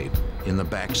escape in the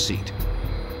back seat.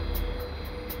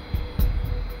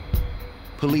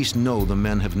 Police know the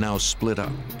men have now split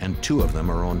up, and 2 of them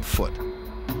are on foot.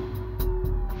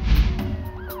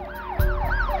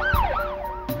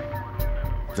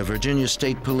 The Virginia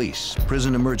State Police,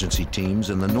 prison emergency teams,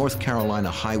 and the North Carolina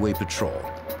Highway Patrol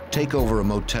take over a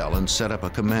motel and set up a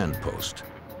command post.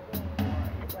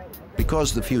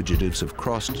 Because the fugitives have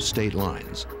crossed state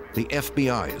lines, the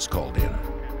FBI is called in.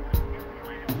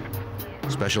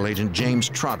 Special Agent James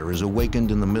Trotter is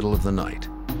awakened in the middle of the night.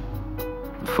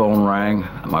 The phone rang.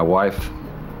 My wife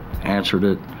answered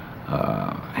it,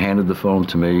 handed the phone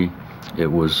to me. It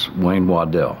was Wayne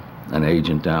Waddell, an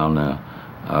agent down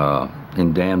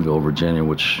in Danville, Virginia,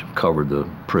 which covered the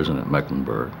prison at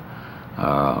Mecklenburg.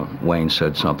 Wayne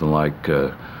said something like,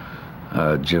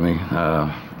 Jimmy,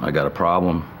 I got a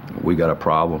problem. We got a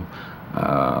problem.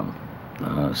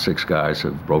 6 guys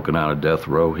have broken out of death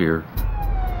row here.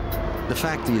 The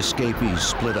fact the escapees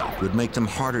split up would make them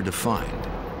harder to find.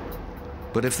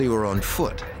 But if they were on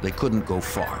foot, they couldn't go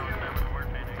far.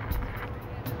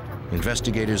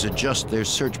 Investigators adjust their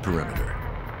search perimeter,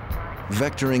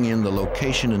 vectoring in the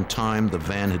location and time the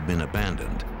van had been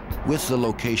abandoned with the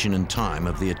location and time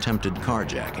of the attempted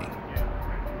carjacking.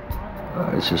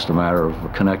 It's just a matter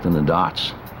of connecting the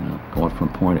dots, you know, going from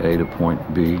point A to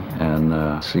point B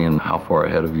and seeing how far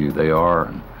ahead of you they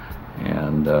are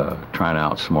and trying to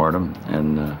outsmart them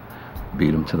and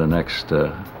beat them to the next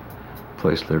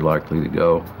place they're likely to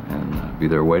go and be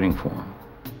there waiting for them.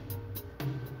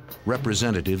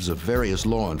 Representatives of various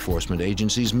law enforcement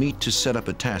agencies meet to set up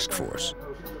a task force.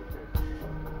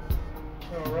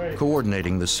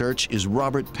 Coordinating the search is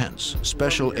Robert Pence,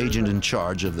 special agent in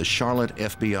charge of the Charlotte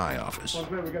FBI office.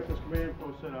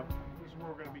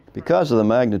 Because of the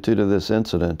magnitude of this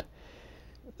incident,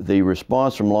 the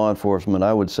response from law enforcement,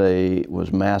 I would say,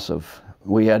 was massive.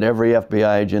 We had every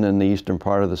FBI agent in the eastern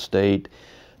part of the state,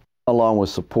 along with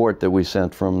support that we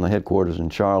sent from the headquarters in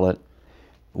Charlotte.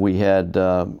 We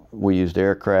used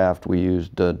aircraft, we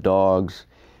used dogs,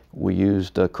 we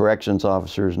used corrections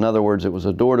officers. In other words, it was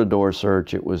a door-to-door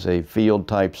search, it was a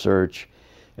field-type search,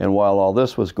 and while all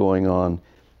this was going on,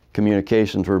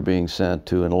 communications were being sent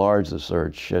to enlarge the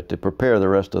search, to prepare the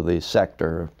rest of the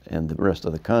sector and the rest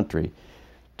of the country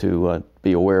to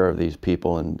be aware of these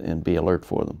people and be alert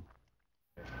for them.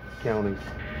 County.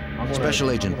 Special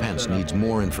Agent Pence needs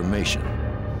more information.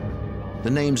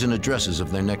 The names and addresses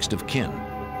of their next of kin,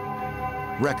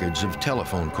 records of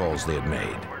telephone calls they had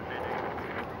made,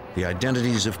 the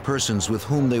identities of persons with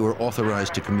whom they were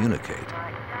authorized to communicate.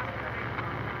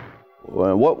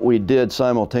 Well, what we did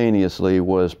simultaneously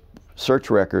was search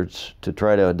records to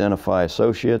try to identify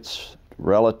associates,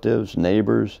 relatives,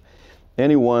 neighbors,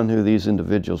 anyone who these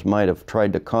individuals might have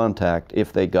tried to contact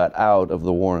if they got out of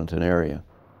the Warrenton area.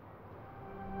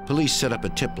 Police set up a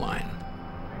tip line.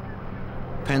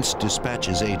 Pence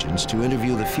dispatches agents to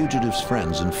interview the fugitives'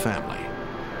 friends and family.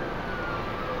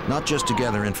 Not just to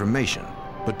gather information,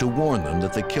 but to warn them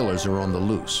that the killers are on the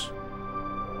loose.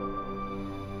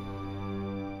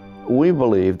 We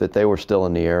believed that they were still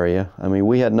in the area. I mean,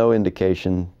 we had no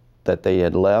indication that they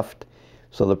had left,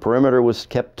 so the perimeter was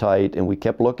kept tight and we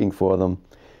kept looking for them.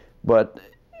 But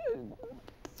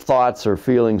thoughts or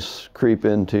feelings creep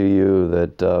into you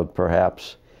that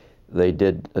perhaps they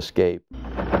did escape.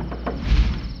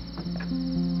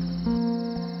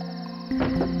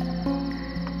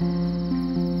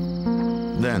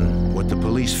 Then, what the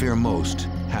police fear most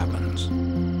happens.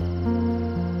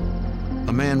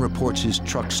 A man reports his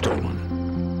truck stolen.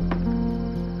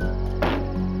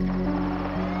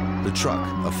 The truck,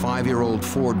 a 5-year-old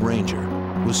Ford Ranger,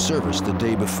 was serviced the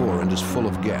day before and is full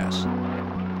of gas.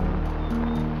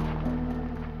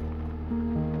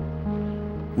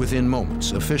 Within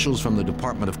moments, officials from the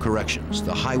Department of Corrections,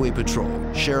 the Highway Patrol,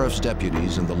 sheriff's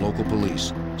deputies, and the local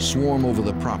police swarm over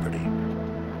the property,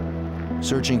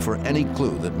 searching for any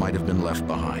clue that might have been left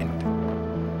behind.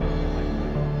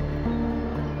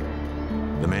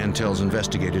 The man tells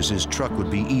investigators his truck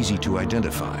would be easy to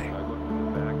identify.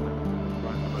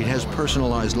 It has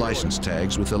personalized license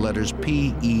tags with the letters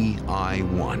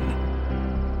PEI1.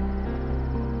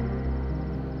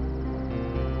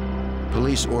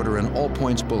 Police order an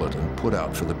all-points bulletin put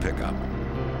out for the pickup.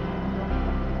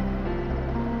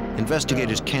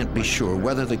 Investigators can't be sure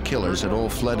whether the killers had all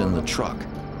fled in the truck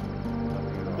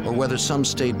or whether some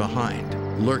stayed behind,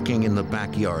 lurking in the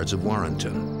backyards of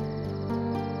Warrenton.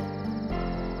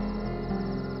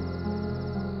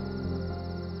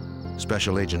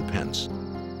 Special Agent Pence.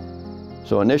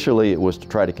 So initially it was to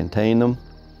try to contain them,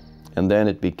 and then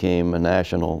it became a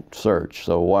national search.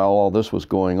 So while all this was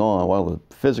going on, while the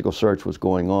physical search was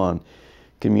going on,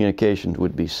 communications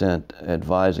would be sent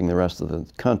advising the rest of the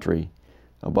country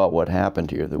about what happened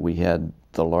here, that we had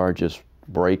the largest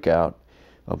breakout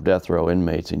of death row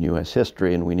inmates in U.S.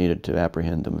 history, and we needed to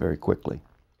apprehend them very quickly.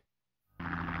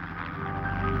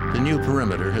 The new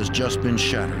perimeter has just been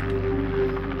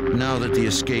shattered. Now that the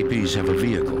escapees have a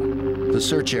vehicle, the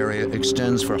search area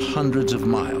extends for hundreds of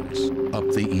miles up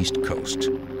the East Coast.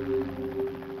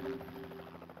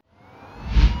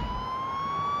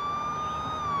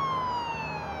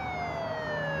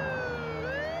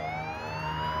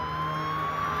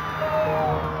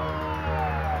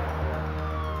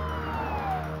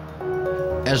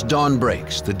 As dawn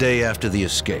breaks, the day after the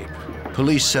escape,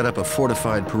 police set up a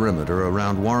fortified perimeter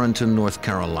around Warrenton, North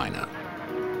Carolina.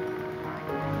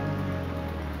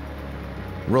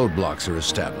 Roadblocks are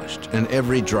established, and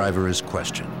every driver is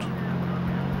questioned.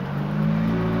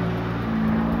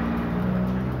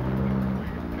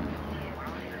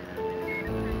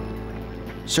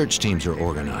 Search teams are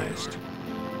organized.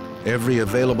 Every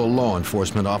available law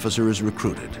enforcement officer is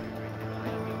recruited.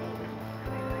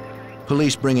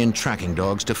 Police bring in tracking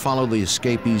dogs to follow the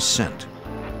escapees' scent.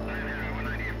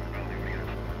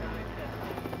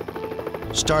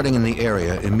 Starting in the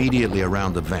area immediately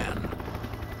around the van,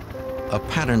 a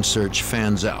pattern search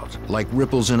fans out like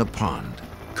ripples in a pond,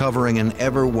 covering an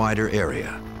ever wider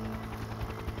area,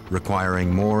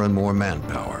 requiring more and more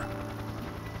manpower.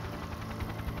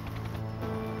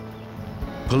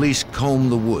 Police comb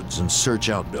the woods and search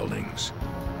outbuildings,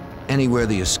 anywhere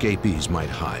the escapees might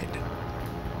hide.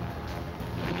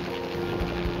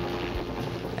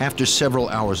 After several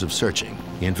hours of searching,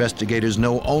 the investigators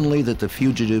know only that the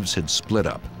fugitives had split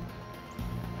up.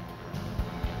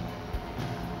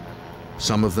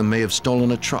 Some of them may have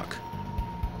stolen a truck,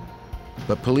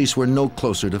 but police were no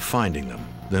closer to finding them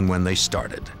than when they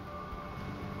started.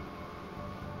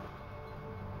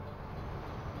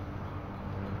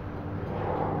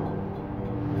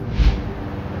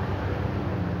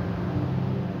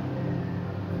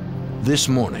 This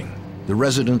morning, the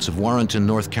residents of Warrenton,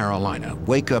 North Carolina,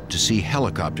 wake up to see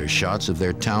helicopter shots of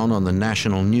their town on the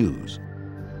national news.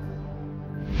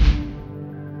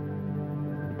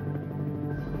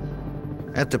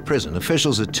 At the prison,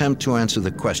 officials attempt to answer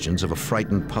the questions of a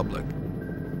frightened public.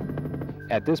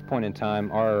 At this point in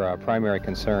time, our primary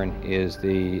concern is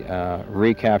the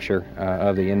recapture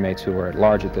of the inmates who are at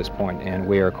large at this point, and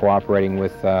we are cooperating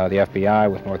with the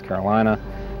FBI, with North Carolina,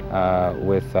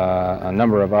 with a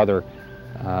number of other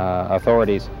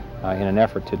authorities in an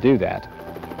effort to do that.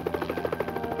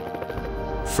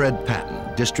 Fred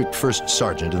Patton, District First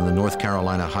Sergeant in the North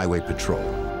Carolina Highway Patrol.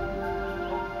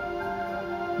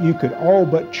 You could all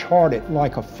but chart it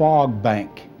like a fog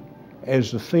bank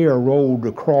as the fear rolled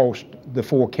across the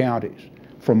 4 counties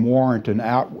from Warrenton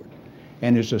outward.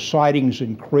 And as the sightings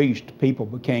increased, people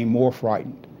became more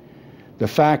frightened. The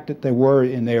fact that they were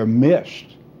in their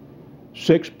midst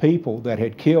 6 people that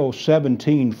had killed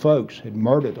 17 folks, had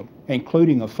murdered them,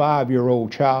 including a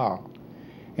 5-year-old child.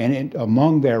 And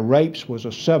among their rapes was a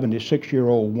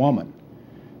 76-year-old woman.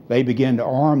 They began to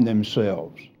arm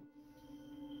themselves.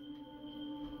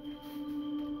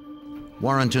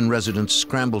 Warrenton residents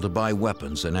scrambled to buy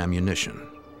weapons and ammunition.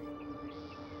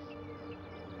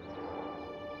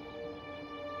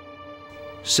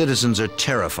 Citizens are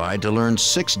terrified to learn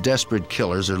 6 desperate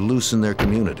killers are loose in their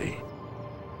community.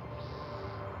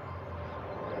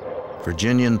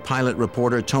 Virginian pilot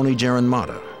reporter Tony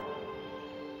Geronmata.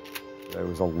 There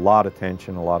was a lot of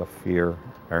tension, a lot of fear.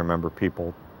 I remember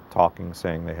people talking,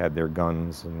 saying they had their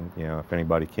guns, and if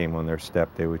anybody came on their step,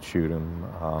 they would shoot them.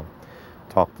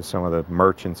 Talked to some of the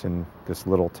merchants in this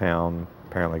little town.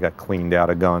 Apparently, got cleaned out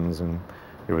of guns, and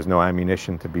there was no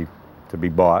ammunition to be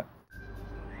bought.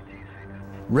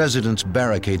 Residents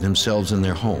barricade themselves in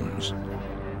their homes.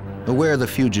 Aware the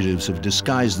fugitives have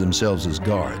disguised themselves as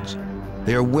guards,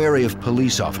 they are wary of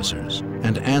police officers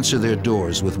and answer their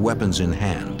doors with weapons in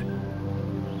hand.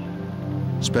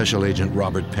 Special Agent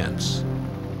Robert Pence.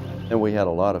 And we had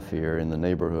a lot of fear in the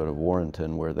neighborhood of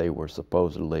Warrenton, where they were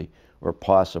supposedly or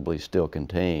possibly still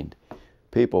contained.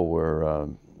 People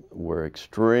were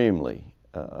extremely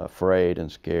afraid and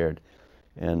scared,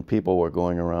 and people were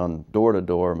going around door to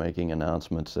door making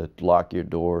announcements that lock your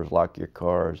doors, lock your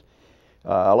cars.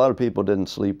 A lot of people didn't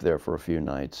sleep there for a few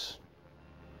nights.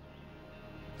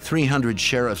 300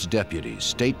 sheriff's deputies,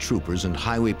 state troopers, and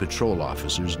highway patrol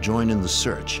officers join in the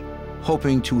search,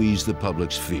 hoping to ease the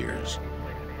public's fears.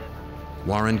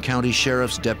 Warren County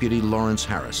Sheriff's Deputy Lawrence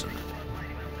Harrison.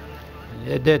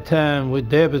 At that time, with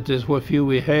deputies, what few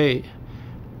we had,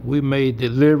 we made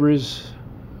deliveries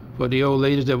for the old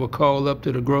ladies that would call up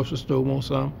to the grocery store want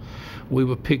something. We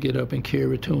would pick it up and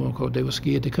carry it to them because they were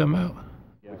scared to come out.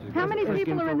 How many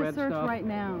people are in the search right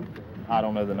now? I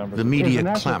don't know the numbers. The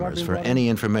media clamors for any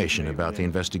information about the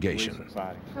investigation.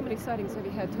 How many sightings have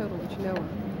you had total that you know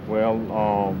of?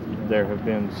 Well, there have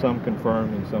been some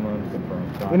confirmed and some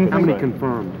unconfirmed. So How many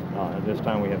confirmed? At this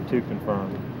time we have 2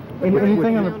 confirmed.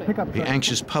 Anything on the pickup? The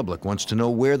anxious public wants to know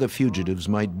where the fugitives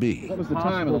might be. What was the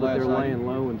time of the last night? They're laying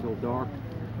low until dark.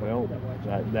 Well,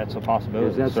 that's a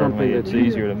possibility. Is that Certainly, it's something that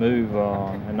easier to move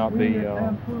and not be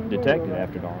detected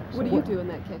after dark. What do you do in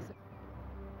that case?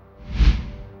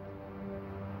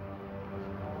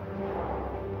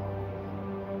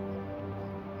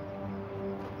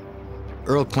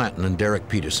 Earl Clanton and Derek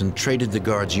Peterson traded the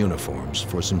guards' uniforms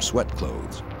for some sweat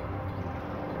clothes.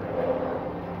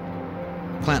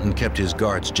 Clanton kept his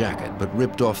guard's jacket, but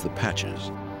ripped off the patches.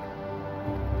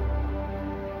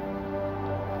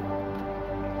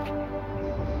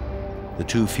 The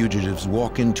 2 fugitives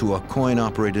walk into a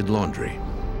coin-operated laundry.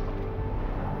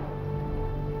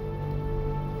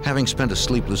 Having spent a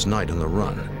sleepless night on the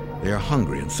run, they are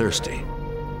hungry and thirsty.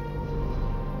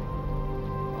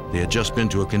 They had just been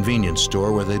to a convenience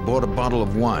store where they bought a bottle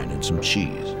of wine and some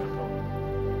cheese.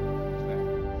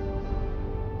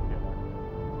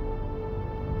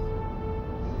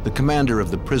 The commander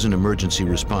of the Prison Emergency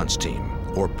Response Team,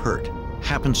 or PERT,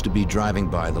 happens to be driving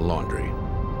by the laundry.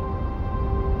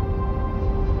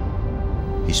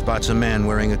 He spots a man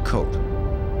wearing a coat.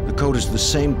 The coat is the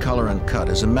same color and cut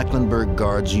as a Mecklenburg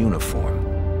Guard's uniform.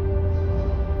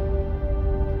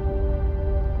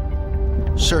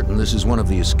 Certain this is one of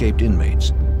the escaped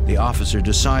inmates, the officer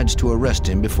decides to arrest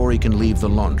him before he can leave the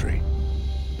laundry.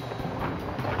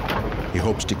 He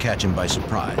hopes to catch him by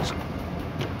surprise.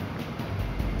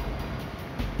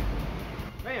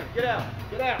 Man, get out!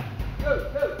 Get out! Go!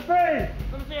 Go! Freeze!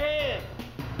 Let me see your hands!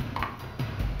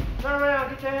 Turn around!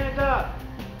 Get your hands up!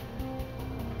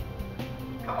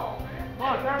 Come on, man! Come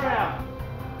on, turn around!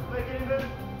 Make any move?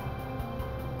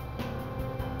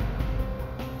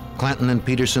 Clanton and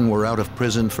Peterson were out of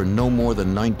prison for no more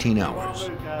than 19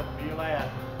 hours.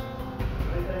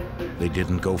 They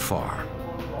didn't go far.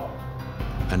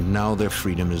 And now their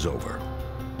freedom is over.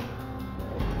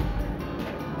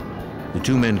 The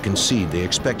 2 men concede they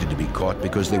expected to be caught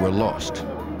because they were lost.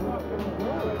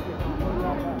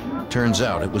 Turns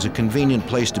out it was a convenient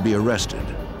place to be arrested.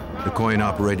 The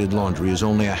coin-operated laundry is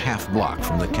only a half block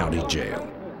from the county jail.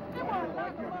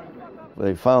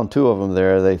 They found 2 of them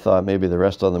there. They thought maybe the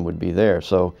rest of them would be there.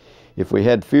 So if we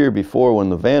had fear before when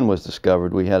the van was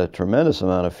discovered, we had a tremendous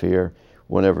amount of fear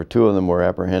whenever 2 of them were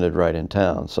apprehended right in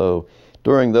town. So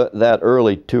during that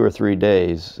early 2 or 3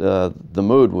 days, the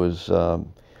mood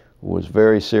was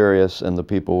very serious, and the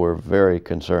people were very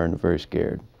concerned, very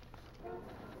scared.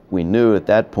 We knew at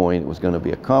that point it was going to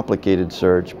be a complicated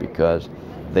search because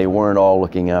they weren't all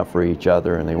looking out for each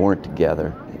other and they weren't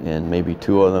together. and maybe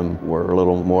 2 of them were a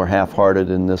little more half-hearted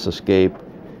in this escape,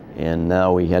 and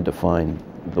now we had to find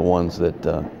the ones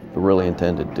that really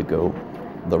intended to go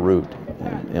the route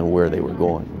and where they were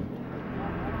going.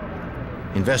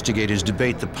 Investigators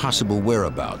debate the possible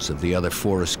whereabouts of the other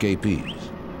 4 escapees.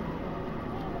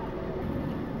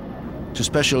 To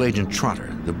Special Agent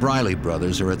Trotter, the Briley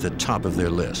brothers are at the top of their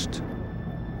list.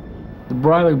 The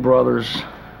Briley brothers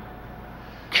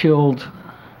killed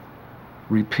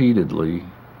repeatedly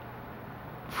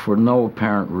for no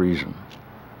apparent reason.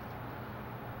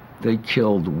 They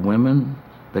killed women,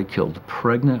 they killed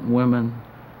pregnant women,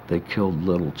 they killed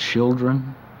little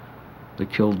children, they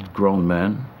killed grown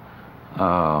men,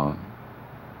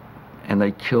 and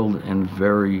they killed in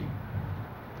very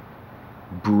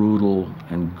brutal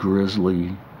and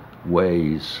grisly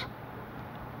ways,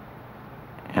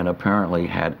 and apparently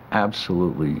had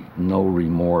absolutely no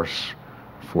remorse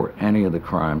for any of the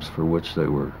crimes for which they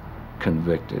were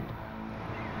convicted.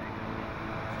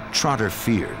 Trotter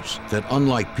fears that,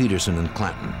 unlike Peterson and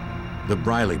Clanton, the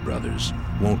Briley brothers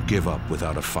won't give up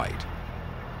without a fight.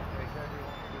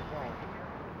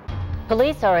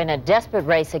 Police are in a desperate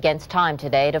race against time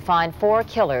today to find 4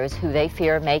 killers who they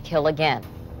fear may kill again.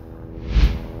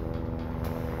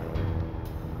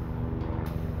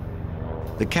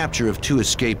 The capture of 2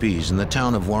 escapees in the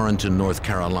town of Warrenton, North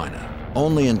Carolina,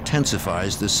 only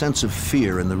intensifies the sense of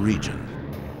fear in the region.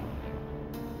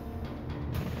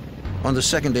 On the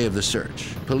second day of the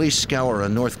search, police scour a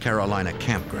North Carolina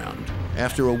campground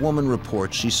after a woman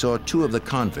reports she saw 2 of the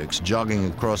convicts jogging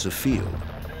across a field.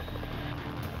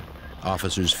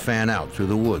 Officers fan out through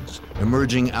the woods,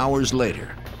 emerging hours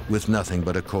later with nothing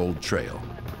but a cold trail.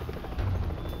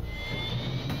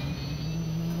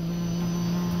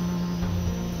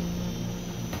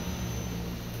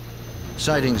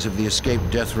 Sightings of the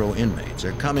escaped death row inmates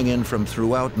are coming in from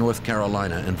throughout North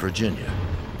Carolina and Virginia.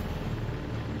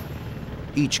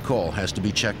 Each call has to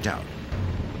be checked out.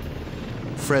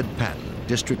 Fred Patton,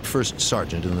 District 1st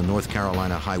Sergeant in the North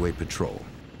Carolina Highway Patrol.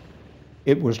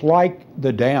 It was like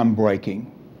the dam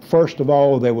breaking. First of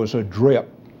all, there was a drip,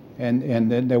 and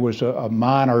then there was a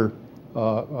minor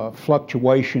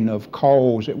fluctuation of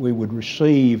calls that we would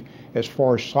receive as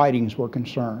far as sightings were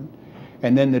concerned.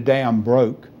 And then the dam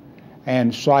broke,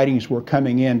 and sightings were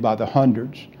coming in by the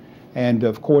hundreds. And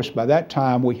of course, by that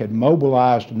time, we had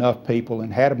mobilized enough people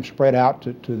and had them spread out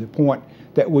to the point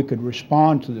that we could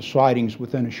respond to the sightings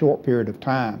within a short period of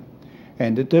time.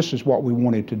 And that this is what we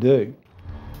wanted to do.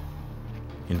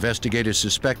 Investigators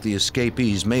suspect the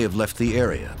escapees may have left the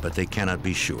area, but they cannot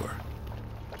be sure.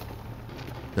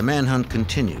 The manhunt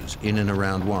continues in and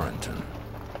around Warrenton.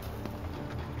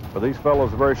 But these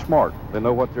fellows are very smart. They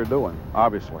know what they're doing,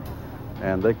 obviously.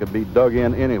 And they could be dug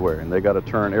in anywhere, and they got to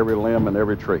turn every limb and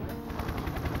every tree.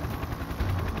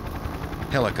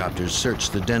 Helicopters search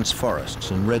the dense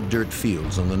forests and red dirt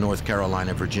fields on the North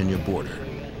Carolina-Virginia border.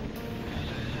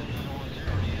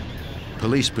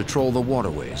 Police patrol the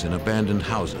waterways and abandoned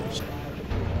houses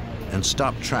and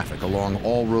stop traffic along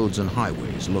all roads and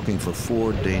highways looking for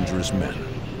 4 dangerous men.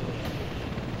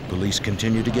 Police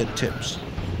continue to get tips.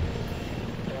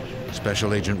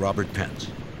 Special Agent Robert Pence.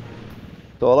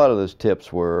 So a lot of those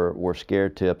tips were scare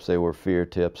tips, they were fear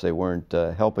tips, they weren't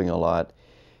helping a lot.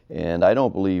 And I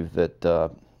don't believe that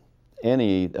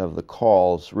any of the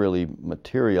calls really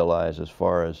materialized as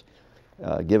far as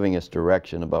giving us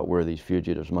direction about where these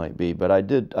fugitives might be. But I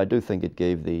do think it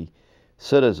gave the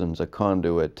citizens a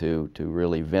conduit to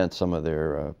really vent some of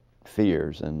their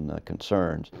fears and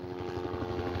concerns.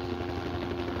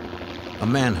 A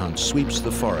manhunt sweeps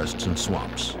the forests and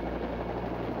swamps.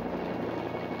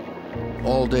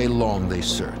 All day long they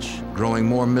search, growing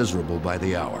more miserable by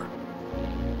the hour.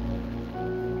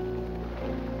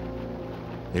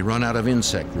 They run out of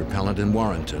insect repellent in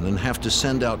Warrenton and have to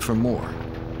send out for more.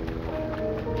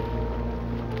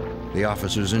 The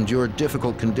officers endure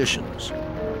difficult conditions,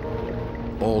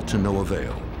 all to no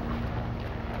avail.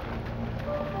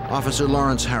 Officer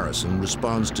Lawrence Harrison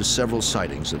responds to several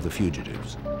sightings of the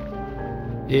fugitives.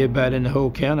 Everybody in the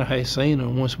whole county has seen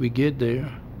them once we get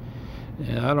there.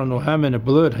 And I don't know how many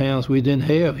bloodhounds we didn't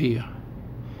have here.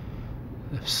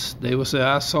 They would say,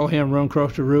 I saw him run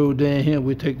across the road down here.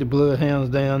 We take the bloodhounds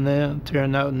down there and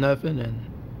turn out nothing.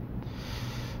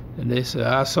 And they said,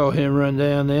 I saw him run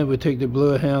down there. We take the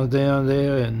bloodhounds down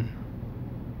there, and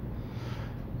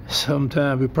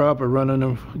sometimes we probably running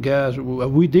them guys.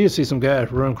 We did see some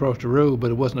guys run across the road, but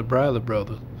it wasn't the Briley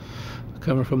brothers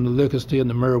coming from the liquor store and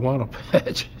the marijuana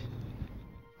patch.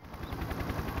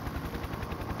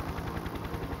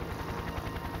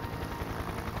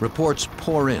 Reports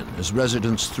pour in as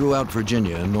residents throughout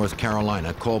Virginia and North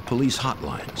Carolina call police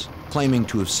hotlines. claiming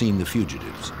to have seen the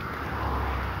fugitives.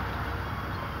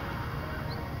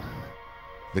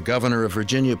 The governor of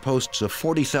Virginia posts a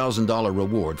 $40,000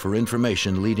 reward for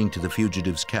information leading to the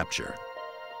fugitives' capture.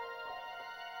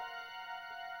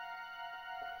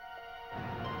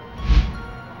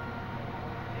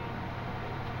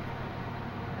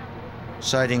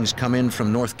 Sightings come in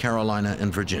from North Carolina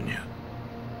and Virginia.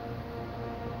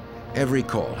 Every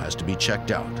call has to be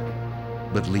checked out,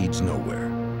 but leads nowhere.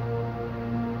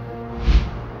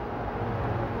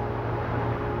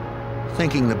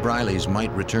 Thinking the Brileys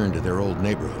might return to their old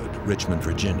neighborhood, Richmond,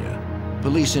 Virginia,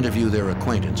 police interview their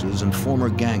acquaintances and former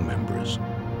gang members.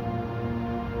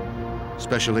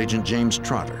 Special Agent James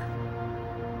Trotter.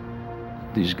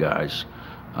 These guys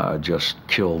just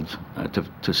killed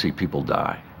to see people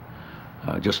die,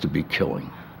 just to be killing.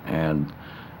 And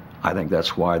I think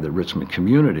that's why the Richmond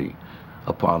community,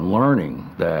 upon learning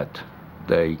that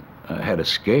they had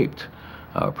escaped,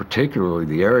 particularly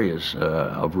the areas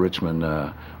of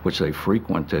Richmond which they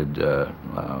frequented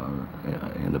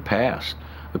in the past,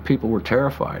 the people were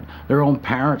terrified. Their own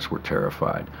parents were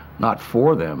terrified, not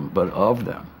for them, but of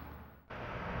them.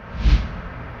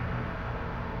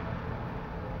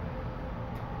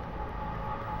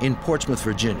 In Portsmouth,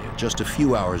 Virginia, just a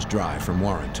few hours' drive from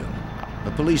Warrenton,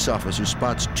 a police officer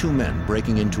spots two men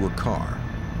breaking into a car.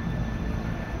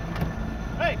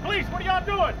 Hey, police, what are y'all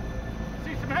doing?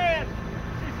 See some hands.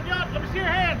 See some y'all. Let me see your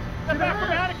hands. Step out from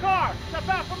behind the car. Step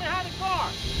out from behind the car.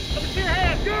 Let me see your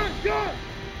hands. Gun.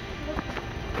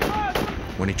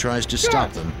 When he tries to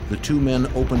stop them, the two men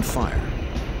open fire.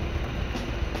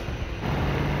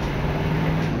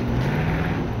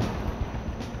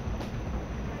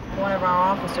 One of our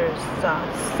officers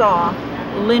saw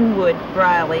Linwood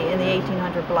Briley in the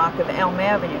 1800 block of Elm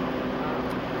Avenue,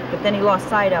 but then he lost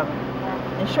sight of him.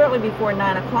 And shortly before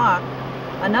 9 o'clock,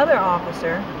 another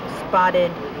officer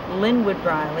spotted Linwood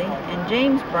Briley and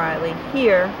James Briley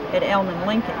here at Elm and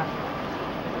Lincoln.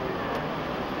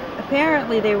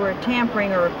 Apparently they were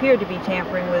tampering, or appeared to be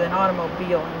tampering, with an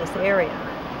automobile in this area.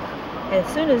 As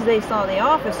soon as they saw the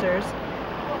officers,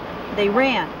 they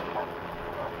ran.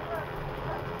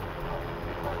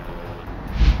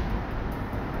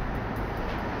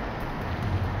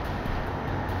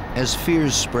 As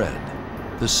fears spread,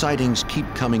 the sightings keep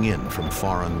coming in from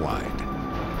far and wide.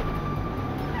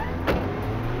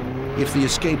 If the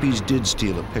escapees did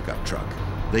steal a pickup truck,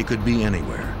 they could be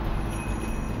anywhere.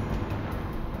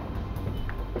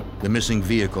 The missing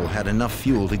vehicle had enough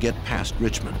fuel to get past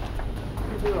Richmond.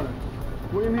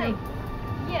 Hey.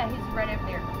 Yeah, he's right over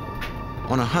there.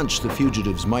 On a hunch the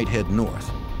fugitives might head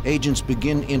north, agents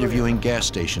begin interviewing gas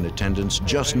station attendants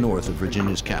just north of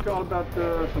Virginia's capital. About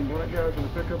some black guys in a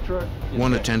pickup truck.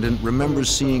 One attendant remembers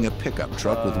seeing a pickup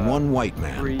truck with one white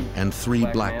man and three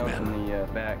black men. In the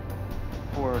back.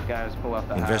 4 guys pull off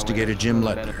the Investigator Jim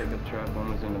Ledner.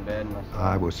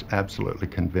 I was absolutely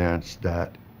convinced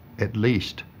that at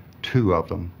least 2 of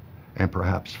them, and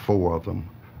perhaps 4 of them,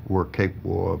 were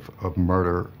capable of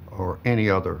murder or any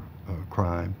other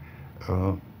crime,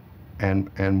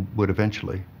 and would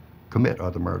eventually commit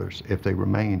other murders if they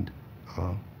remained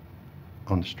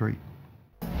on the street.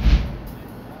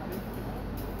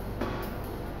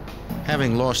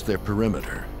 Having lost their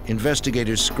perimeter,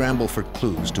 investigators scramble for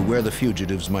clues to where the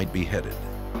fugitives might be headed.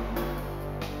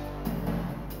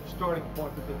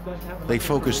 They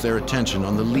focus their attention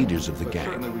on the leaders of the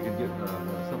gang.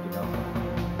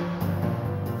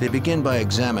 They begin by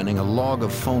examining a log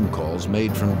of phone calls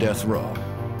made from death row.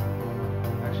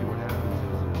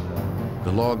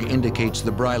 The log indicates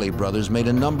the Briley brothers made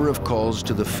a number of calls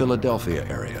to the Philadelphia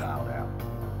area.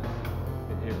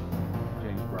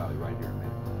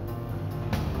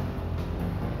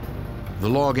 The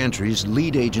log entries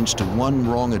lead agents to one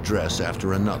wrong address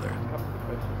after another.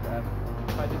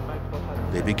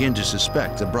 They begin to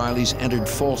suspect the Brileys entered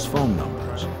false phone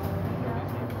numbers.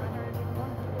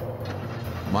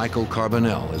 Michael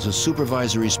Carbonell is a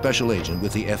supervisory special agent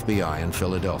with the FBI in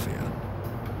Philadelphia.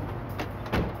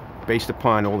 Based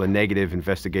upon all the negative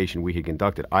investigation we had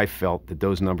conducted, I felt that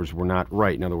those numbers were not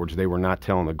right. In other words, they were not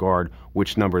telling the guard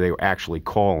which number they were actually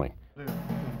calling.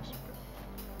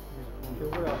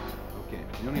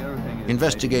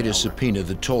 Investigators subpoena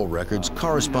the toll records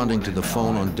corresponding to the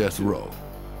phone on death row.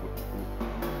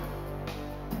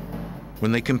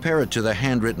 When they compare it to the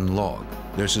handwritten log,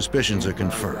 their suspicions are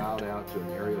confirmed.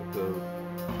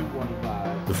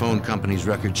 The phone company's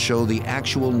records show the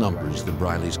actual numbers the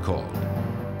Brileys called.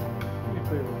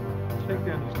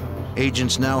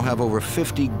 Agents now have over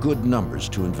 50 good numbers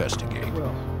to investigate.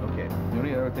 Okay, the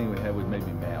only other thing we had was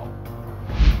maybe mail.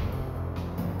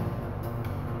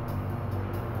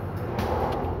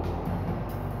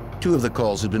 Two of the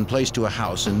calls had been placed to a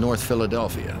house in North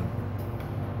Philadelphia.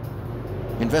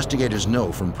 Investigators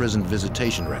know from prison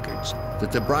visitation records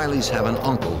that the Brileys have an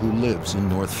uncle who lives in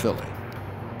North Philly.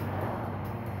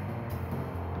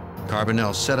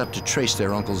 Carbonell set up to trace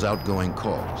their uncle's outgoing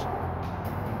calls.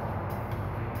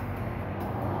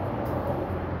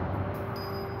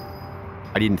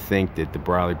 I didn't think that the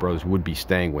Briley brothers would be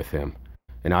staying with him,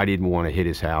 and I didn't want to hit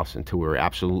his house until we were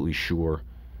absolutely sure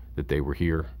that they were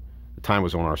here. The time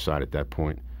was on our side at that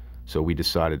point, so we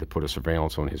decided to put a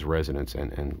surveillance on his residence,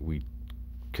 and we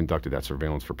conducted that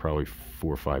surveillance for probably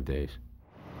 4 or 5 days.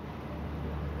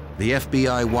 The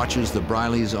FBI watches the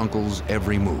Brileys' uncle's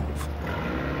every move.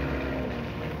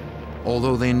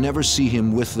 Although they never see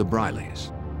him with the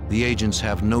Brileys, the agents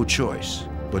have no choice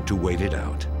but to wait it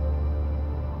out.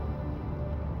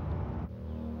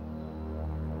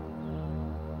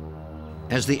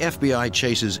 As the FBI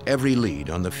chases every lead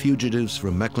on the fugitives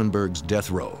from Mecklenburg's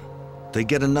death row, they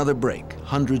get another break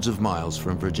hundreds of miles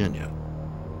from Virginia.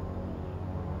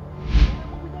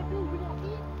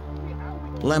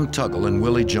 Lem Tuggle and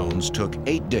Willie Jones took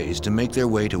 8 days to make their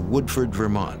way to Woodford,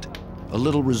 Vermont, a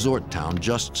little resort town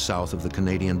just south of the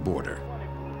Canadian border.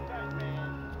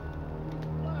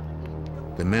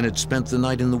 The men had spent the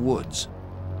night in the woods.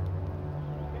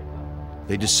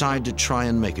 They decide to try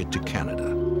and make it to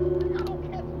Canada.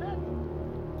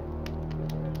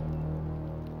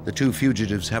 The two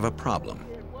fugitives have a problem.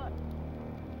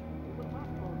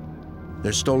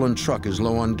 Their stolen truck is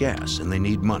low on gas and they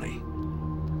need money.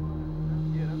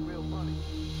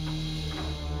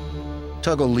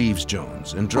 Tuggle leaves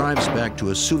Jones and drives back to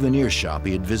a souvenir shop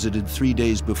he had visited 3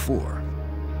 days before.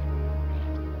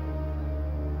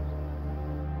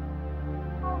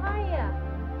 Oh, hiya.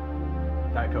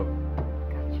 Diet Coke.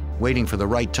 Waiting for the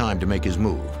right time to make his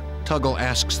move, Tuggle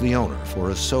asks the owner for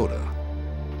a soda.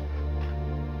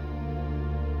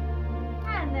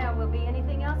 And there will be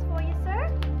anything else for you,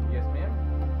 sir? Yes,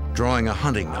 ma'am. Drawing a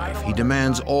hunting knife, he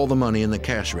demands all the money in the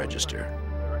cash register.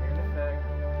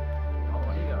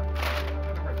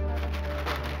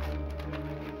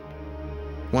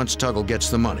 Once Tuggle gets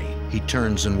the money, he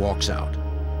turns and walks out.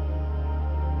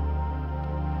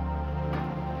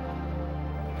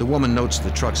 The woman notes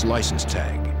the truck's license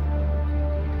tag,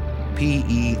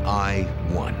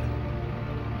 PEI-1.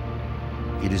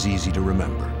 It is easy to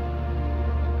remember.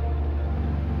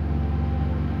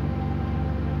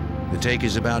 The take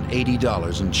is about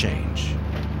 $80 and change.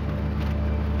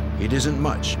 It isn't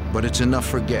much, but it's enough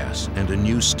for gas and a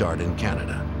new start in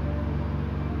Canada.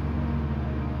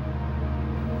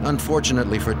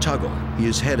 Unfortunately for Tuggle, he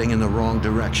is heading in the wrong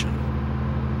direction.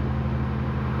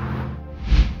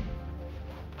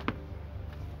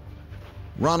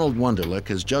 Ronald Wunderlich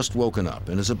has just woken up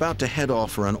and is about to head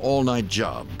off for an all-night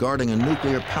job guarding a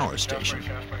nuclear power station.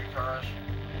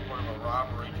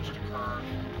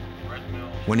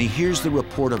 When he hears the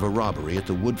report of a robbery at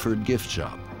the Woodford gift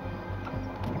shop.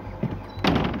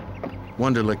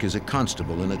 Wunderlich is a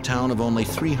constable in a town of only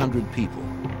 300 people.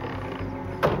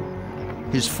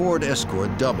 His Ford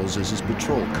Escort doubles as his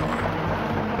patrol car.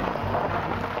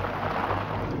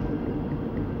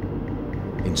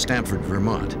 In Stamford,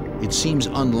 Vermont, it seems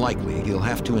unlikely he'll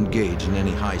have to engage in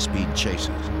any high-speed chases.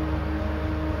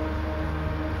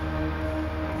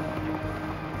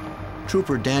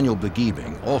 Trooper Daniel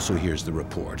Begiebing also hears the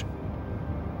report.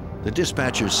 The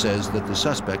dispatcher says that the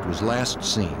suspect was last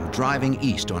seen driving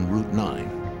east on Route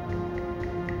 9.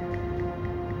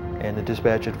 And the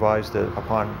dispatch advised that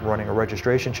upon running a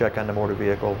registration check on the motor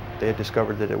vehicle, they had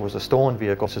discovered that it was a stolen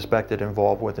vehicle suspected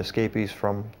involved with escapees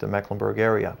from the Mecklenburg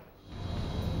area.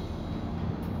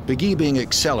 Begiebing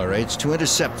accelerates to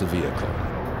intercept the vehicle.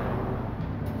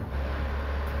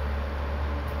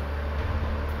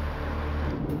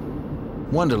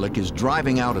 Wunderlich is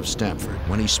driving out of Stamford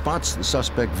when he spots the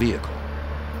suspect vehicle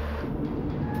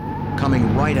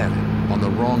coming right at him on the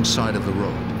wrong side of the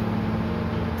road.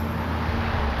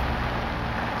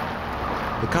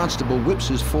 The constable whips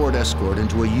his Ford Escort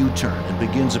into a U-turn and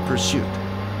begins a pursuit.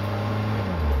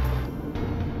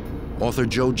 Author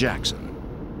Joe Jackson.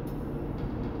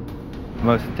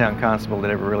 Most the town constable had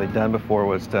ever really done before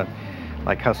was to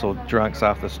hustle drunks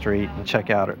off the street and check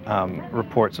out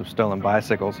reports of stolen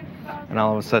bicycles. And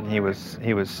all of a sudden he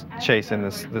was chasing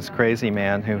this crazy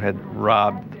man who had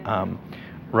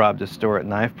robbed a store at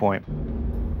knife point.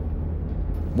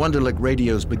 Wunderlich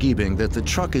radios Begiebing that the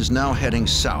truck is now heading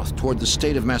south toward the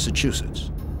state of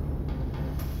Massachusetts.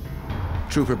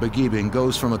 Trooper Begiebing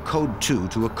goes from a Code 2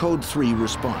 to a Code 3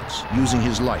 response, using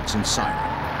his lights and siren.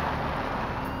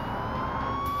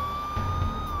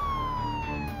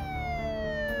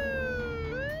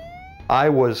 I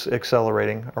was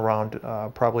accelerating around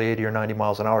probably 80 or 90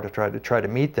 miles an hour to try to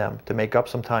meet them, to make up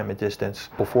some time and distance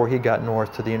before he got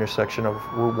north to the intersection of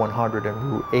Route 100 and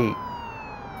Route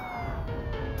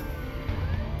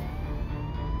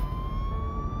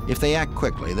 8. If they act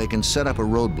quickly, they can set up a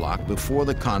roadblock before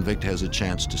the convict has a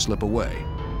chance to slip away.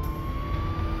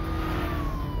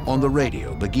 On the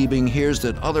radio, Begiebing hears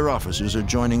that other officers are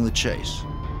joining the chase.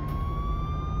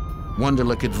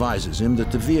 Wunderlich advises him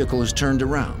that the vehicle is turned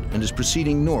around and is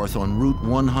proceeding north on Route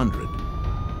 100.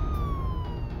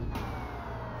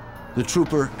 The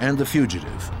trooper and the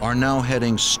fugitive are now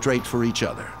heading straight for each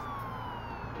other.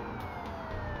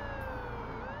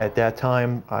 At that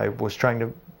time, I was trying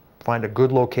to find a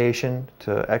good location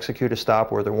to execute a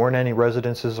stop where there weren't any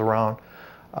residences around,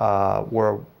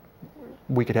 where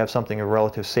we could have something of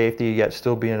relative safety, yet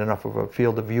still be in enough of a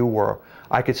field of view where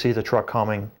I could see the truck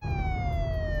coming.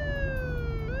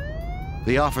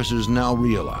 The officers now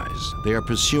realize they are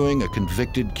pursuing a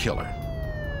convicted killer.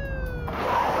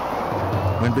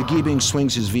 When Begiebing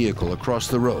swings his vehicle across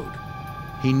the road,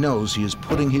 he knows he is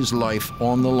putting his life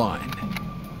on the line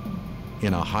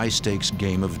in a high-stakes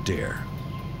game of dare.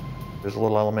 There's a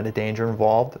little element of danger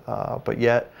involved, but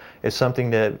yet it's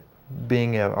something that,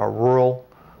 being a rural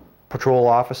patrol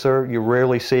officer, you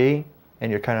rarely see, and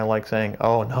you're kind of like saying,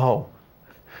 oh no,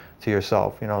 to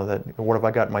yourself, you know, that what have I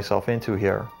gotten myself into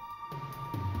here?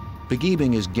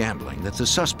 Begiebing is gambling that the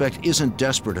suspect isn't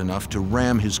desperate enough to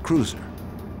ram his cruiser,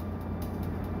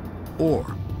 or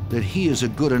that he is a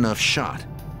good enough shot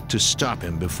to stop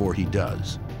him before he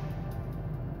does.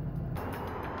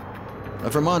 A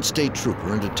Vermont state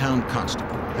trooper and a town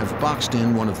constable have boxed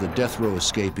in one of the death row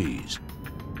escapees.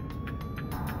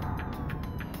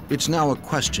 It's now a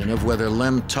question of whether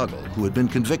Lem Tuggle, who had been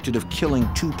convicted of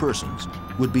killing 2 persons,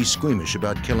 would be squeamish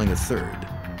about killing a 3rd.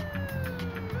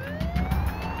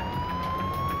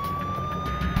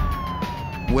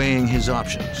 Weighing his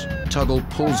options, Tuggle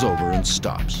pulls over and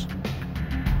stops.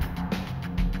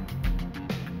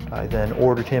 I then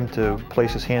ordered him to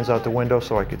place his hands out the window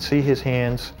so I could see his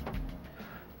hands,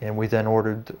 and we then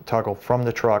ordered Tuggle from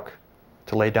the truck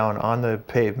to lay down on the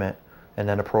pavement, and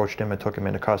then approached him and took him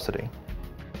into custody.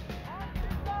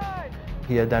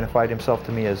 He identified himself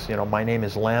to me as, you know, my name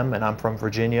is Lem and I'm from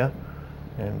Virginia,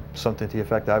 and something to the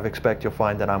effect, I expect you'll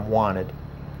find that I'm wanted.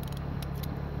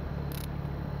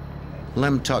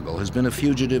 Lem Tuggle has been a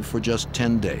fugitive for just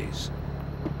 10 days.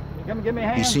 Come and give me a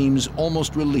hand. He seems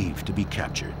almost relieved to be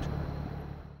captured.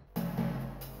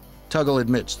 Tuggle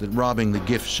admits that robbing the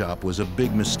gift shop was a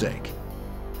big mistake.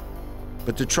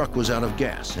 But the truck was out of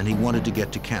gas and he wanted to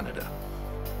get to Canada.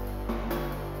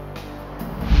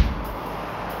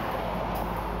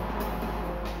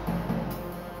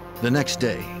 The next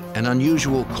day, an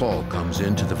unusual call comes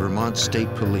in to the Vermont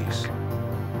State Police.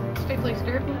 State Police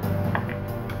Derby.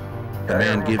 The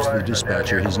man gives the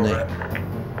dispatcher his name.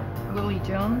 Willie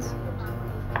Jones.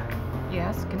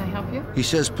 Yes, can I help you? He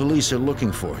says police are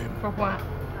looking for him. For what?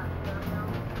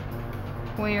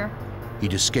 Where?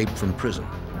 He'd escaped from prison.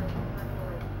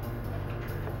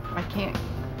 I can't.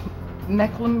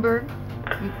 Mecklenburg?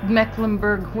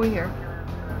 Mecklenburg where?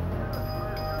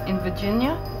 In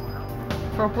Virginia?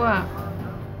 For what?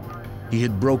 He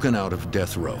had broken out of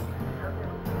death row.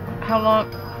 How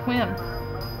long? When?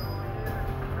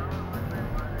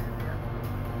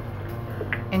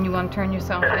 And you want to turn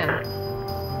yourself in?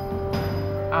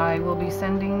 I will be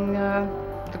sending the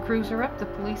cruiser up, the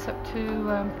police up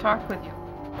to talk with you.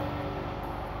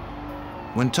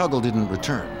 When Tuggle didn't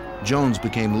return, Jones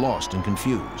became lost and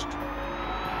confused.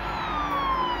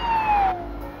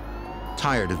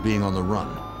 Tired of being on the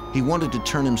run, he wanted to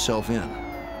turn himself in.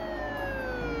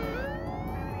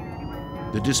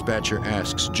 The dispatcher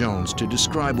asks Jones to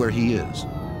describe where he is.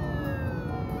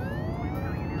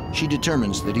 She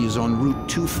determines that he is on Route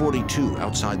 242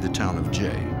 outside the town of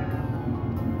Jay.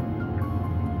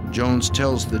 Jones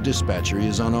tells the dispatcher he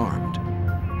is unarmed.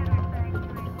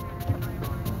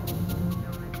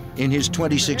 In his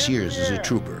 26 years as a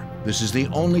trooper, this is the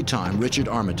only time Richard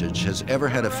Armitage has ever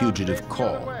had a fugitive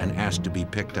call and ask to be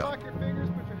picked up.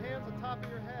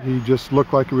 He just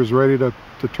looked like he was ready to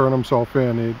turn himself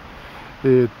in.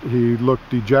 He looked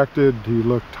dejected, he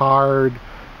looked tired,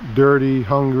 dirty,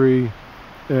 hungry,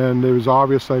 and it was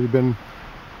obvious that he'd been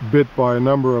bit by a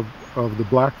number of the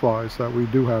black flies that we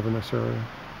do have in this area.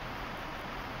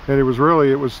 And it was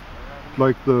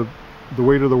like the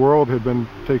weight of the world had been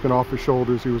taken off his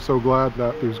shoulders. He was so glad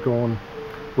that he was going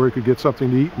where he could get something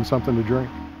to eat and something to drink.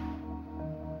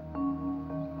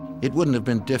 It wouldn't have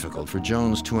been difficult for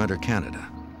Jones to enter Canada.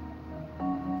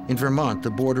 In Vermont,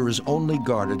 the border is only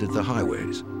guarded at the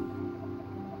highways.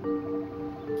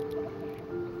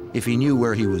 If he knew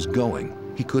where he was going,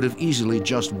 he could have easily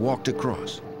just walked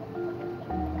across.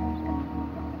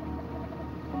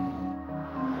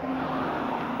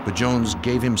 But Jones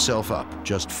gave himself up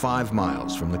just 5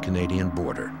 miles from the Canadian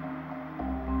border.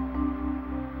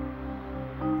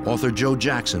 Author Joe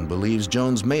Jackson believes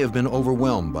Jones may have been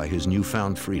overwhelmed by his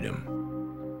newfound freedom.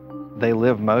 They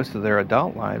live most of their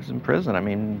adult lives in prison. I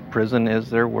mean, prison is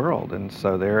their world, and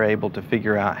so they're able to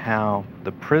figure out how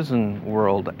the prison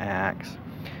world acts,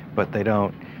 but they're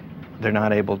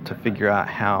not able to figure out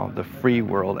how the free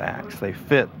world acts. They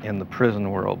fit in the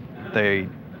prison world. They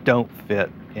don't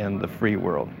fit in the free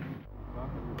world.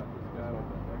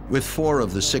 With 4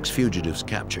 of the 6 fugitives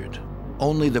captured,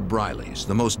 only the Brileys,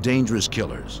 the most dangerous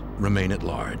killers, remain at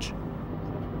large.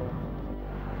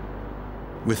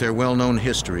 With their well-known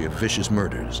history of vicious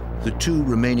murders, the 2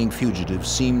 remaining fugitives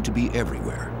seem to be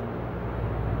everywhere.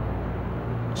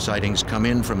 Sightings come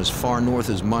in from as far north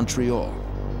as Montreal.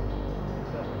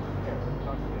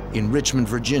 In Richmond,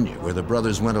 Virginia, where the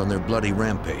brothers went on their bloody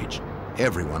rampage,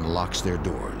 everyone locks their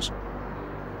doors.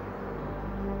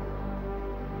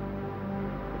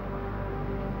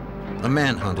 A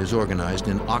manhunt is organized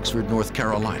in Oxford, North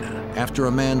Carolina, after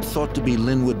a man thought to be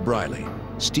Linwood Briley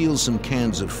steals some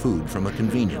cans of food from a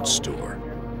convenience store.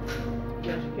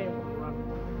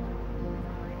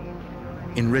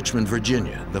 In Richmond,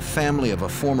 Virginia, the family of a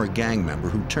former gang member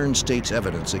who turned state's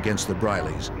evidence against the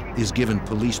Brileys is given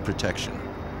police protection.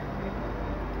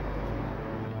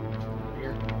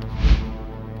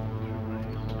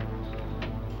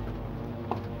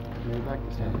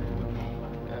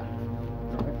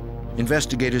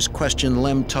 Investigators question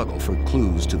Lem Tuggle for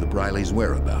clues to the Brileys'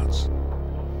 whereabouts.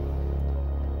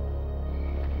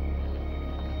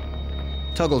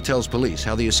 Tuggle tells police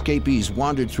how the escapees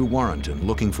wandered through Warrenton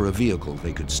looking for a vehicle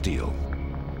they could steal.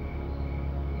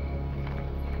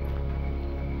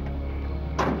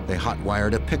 They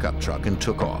hot-wired a pickup truck and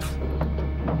took off.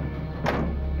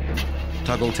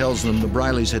 Tuggle tells them the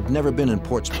Brileys had never been in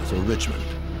Portsmouth or Richmond.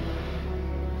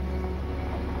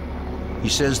 He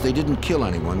says they didn't kill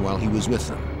anyone while he was with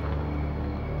them.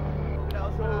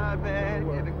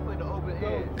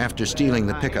 After stealing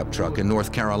the pickup truck in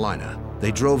North Carolina,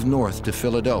 they drove north to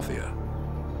Philadelphia.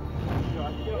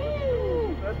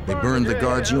 They burned the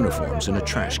guards' uniforms in a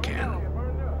trash can.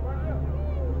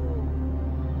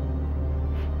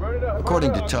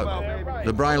 According to Tuggle,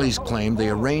 the Brileys claimed they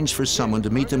arranged for someone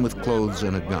to meet them with clothes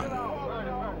and a gun.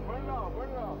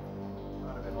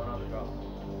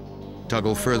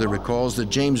 Tuggle further recalls that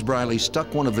James Briley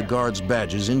stuck one of the guards'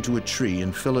 badges into a tree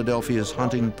in Philadelphia's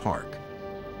Hunting Park.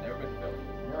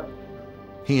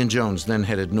 He and Jones then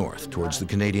headed north towards the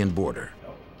Canadian border.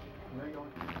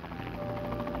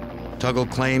 Tuggle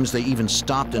claims they even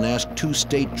stopped and asked 2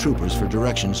 state troopers for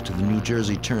directions to the New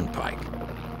Jersey Turnpike.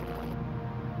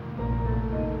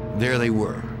 There they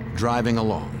were, driving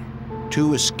along,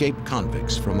 2 escaped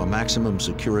convicts from a maximum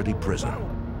security prison.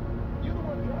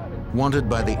 Wanted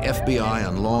by the FBI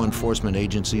and law enforcement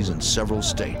agencies in several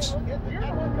states.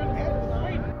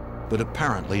 But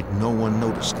apparently no one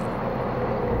noticed them.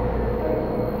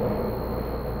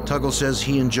 Tuggle says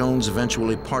he and Jones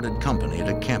eventually parted company at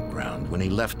a campground when he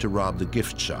left to rob the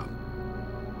gift shop.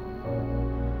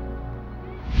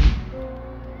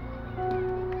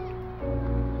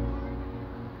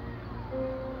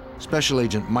 Special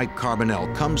Agent Mike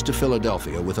Carbonell comes to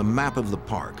Philadelphia with a map of the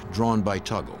park drawn by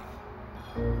Tuggle.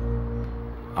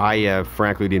 I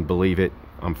frankly didn't believe it.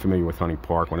 I'm familiar with Hunting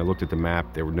Park. When I looked at the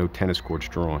map, there were no tennis courts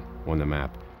drawn on the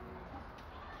map.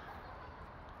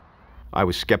 I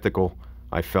was skeptical.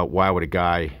 I felt, why would a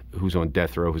guy who's on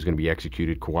death row, who's going to be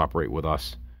executed, cooperate with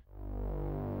us?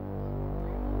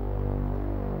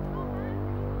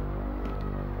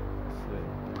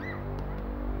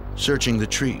 Searching the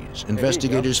trees,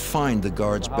 investigators find the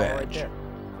guard's badge.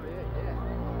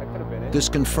 This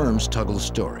confirms Tuggle's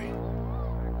story.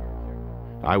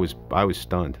 I was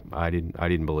stunned. I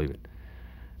didn't believe it.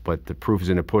 But the proof is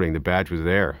in the pudding. The badge was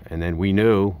there, and then we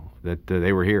knew that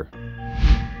they were here.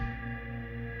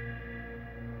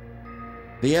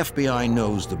 The FBI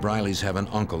knows the Brileys have an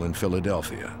uncle in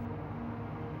Philadelphia.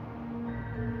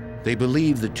 They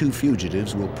believe the 2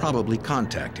 fugitives will probably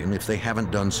contact him if they haven't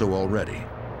done so already.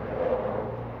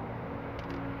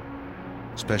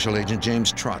 Special Agent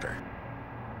James Trotter.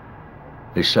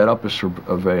 They set up a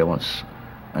surveillance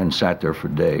and sat there for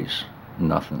days,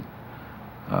 nothing.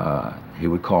 He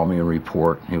would call me and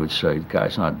report. He would say, the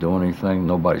guy's not doing anything,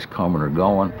 nobody's coming or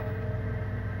going.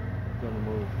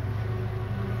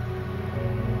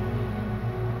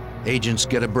 Agents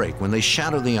get a break when they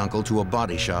shadow the uncle to a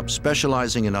body shop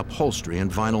specializing in upholstery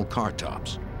and vinyl car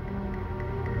tops.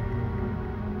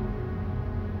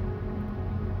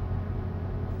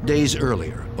 Days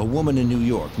earlier, a woman in New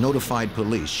York notified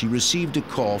police she received a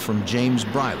call from James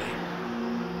Briley.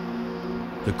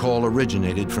 The call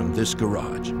originated from this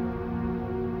garage.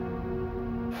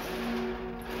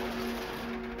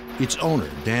 Its owner,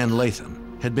 Dan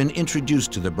Latham, had been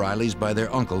introduced to the Brileys by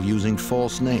their uncle using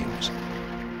false names.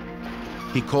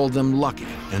 He called them Lucky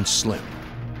and Slim.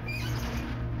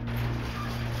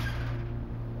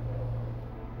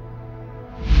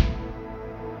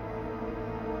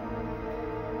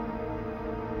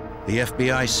 The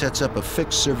FBI sets up a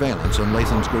fixed surveillance on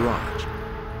Latham's garage.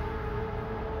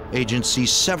 Agents see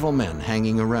several men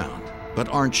hanging around, but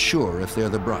aren't sure if they're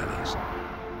the Brileys.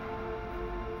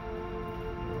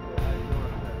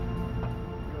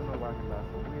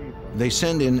 They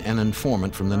send in an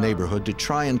informant from the neighborhood to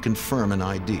try and confirm an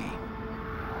ID.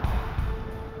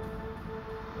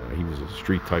 He was a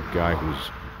street-type guy who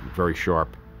was very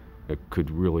sharp, could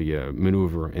really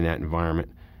maneuver in that environment.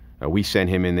 We sent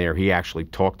him in there. He actually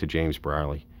talked to James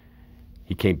Briley.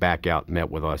 He came back out and met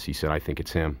with us. He said, "I think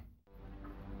it's him."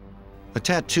 A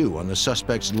tattoo on the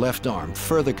suspect's left arm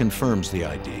further confirms the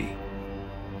ID.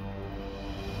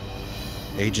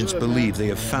 Agents believe they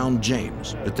have found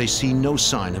James, but they see no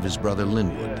sign of his brother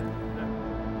Linwood.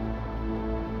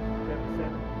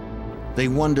 They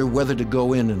wonder whether to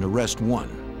go in and arrest one,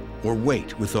 or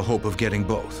wait with the hope of getting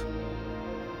both.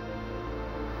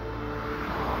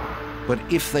 But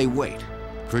if they wait,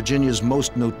 Virginia's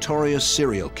most notorious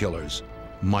serial killers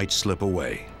might slip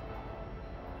away.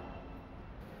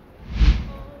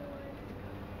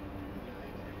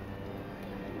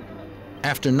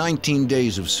 After 19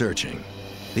 days of searching,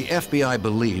 the FBI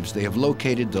believes they have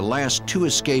located the last two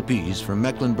escapees from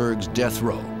Mecklenburg's death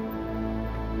row.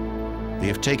 They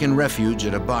have taken refuge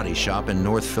at a body shop in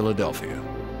North Philadelphia.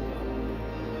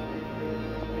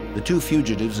 The two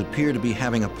fugitives appear to be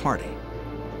having a party.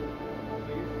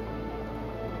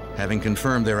 Having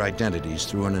confirmed their identities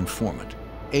through an informant,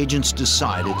 agents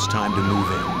decide it's time to move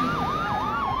in.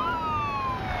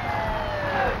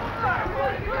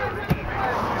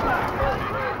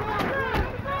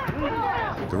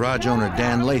 Garage owner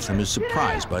Dan Latham is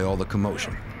surprised by all the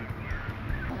commotion.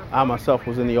 I myself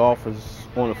was in the office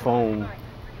on the phone,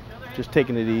 just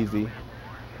taking it easy,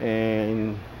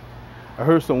 and I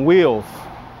heard some wheels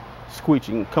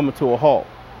screeching, coming to a halt,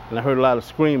 and I heard a lot of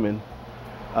screaming.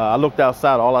 I looked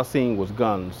outside, all I seen was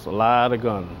guns, a lot of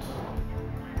guns.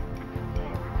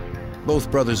 Both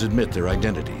brothers admit their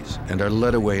identities and are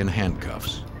led away in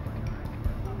handcuffs.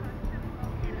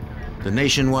 The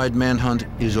nationwide manhunt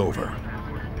is over.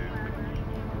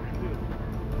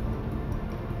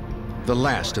 The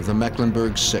last of the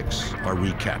Mecklenburg Six are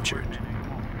recaptured.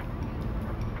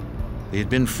 They had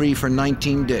been free for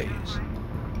 19 days.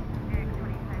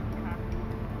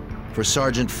 For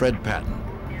Sergeant Fred Patton,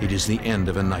 it is the end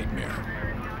of a nightmare.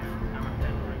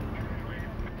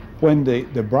 When the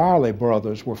Briley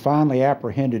brothers were finally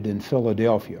apprehended in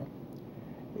Philadelphia,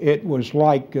 it was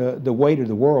like the weight of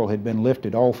the world had been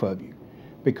lifted off of you,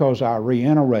 because I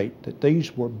reiterate that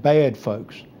these were bad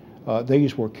folks.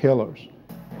 These were killers.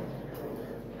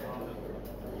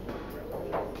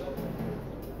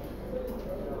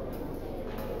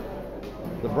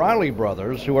 The Briley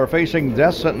brothers, who are facing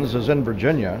death sentences in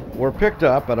Virginia, were picked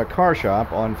up at a car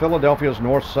shop on Philadelphia's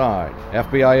north side.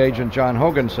 FBI agent John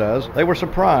Hogan says they were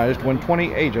surprised when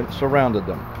 20 agents surrounded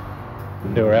them.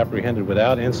 They were apprehended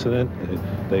without incident.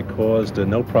 They caused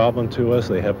no problem to us.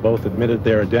 They have both admitted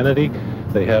their identity.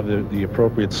 They have the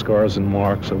appropriate scars and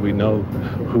marks, so we know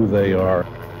who they are.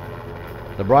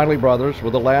 The Briley brothers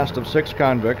were the last of 6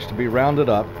 convicts to be rounded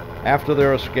up after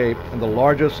their escape in the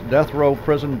largest death row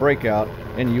prison breakout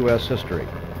in U.S. history.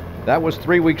 That was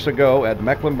 3 weeks ago at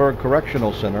Mecklenburg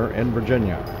Correctional Center in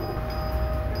Virginia.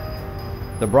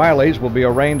 The Brileys will be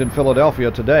arraigned in Philadelphia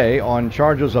today on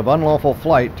charges of unlawful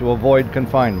flight to avoid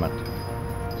confinement.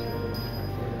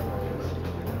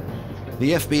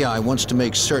 The FBI wants to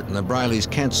make certain the Brileys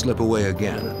can't slip away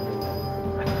again.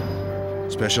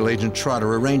 Special Agent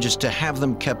Trotter arranges to have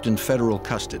them kept in federal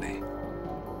custody.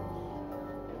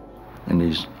 In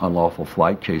these unlawful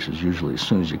flight cases, usually as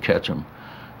soon as you catch them,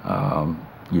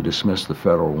 you dismiss the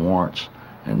federal warrants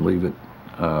and leave it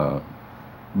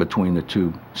between the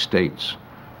two states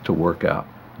to work out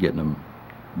getting them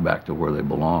back to where they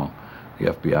belong. The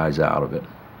FBI's out of it.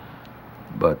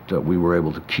 But we were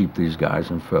able to keep these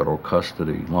guys in federal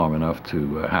custody long enough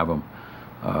to have them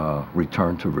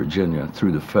return to Virginia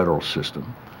through the federal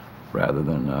system rather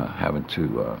than having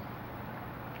to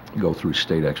go through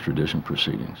state extradition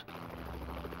proceedings.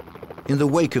 In the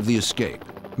wake of the escape,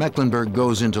 Mecklenburg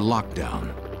goes into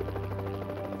lockdown.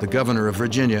 The governor of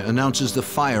Virginia announces the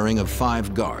firing of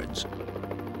 5 guards.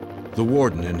 The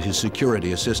warden and his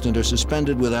security assistant are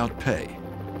suspended without pay.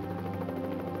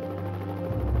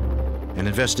 An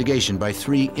investigation by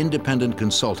 3 independent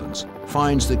consultants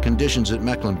finds that conditions at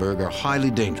Mecklenburg are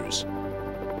highly dangerous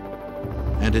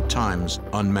and at times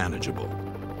unmanageable.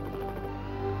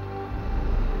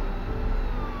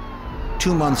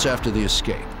 2 months after the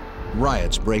escape,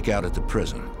 riots break out at the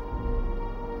prison.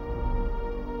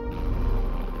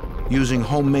 Using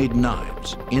homemade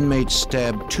knives, inmates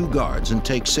stab 2 guards and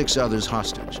take 6 others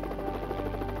hostage.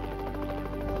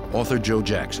 Author Joe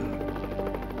Jackson.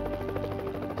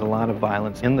 A lot of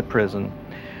violence in the prison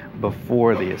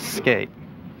before the escape,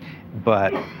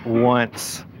 but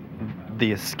once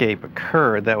the escape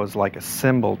occurred, that was like a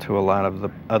symbol to a lot of the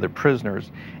other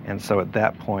prisoners, and so at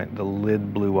that point the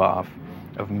lid blew off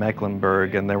of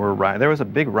Mecklenburg, and there was a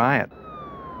big riot.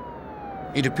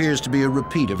 It appears to be a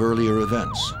repeat of earlier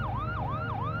events.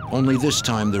 Only this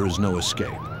time there is no escape.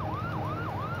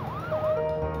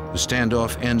 The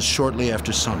standoff ends shortly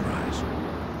after sunrise.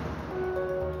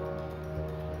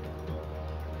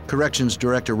 Corrections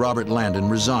Director Robert Landon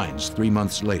resigns 3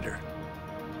 months later.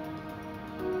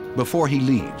 Before he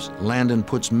leaves, Landon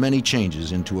puts many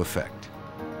changes into effect.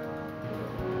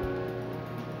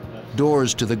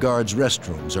 Doors to the guards'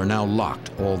 restrooms are now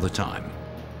locked all the time.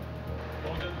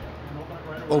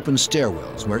 Open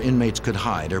stairwells where inmates could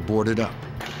hide are boarded up.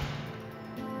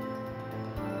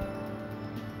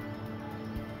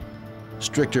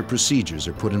 Stricter procedures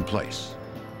are put in place.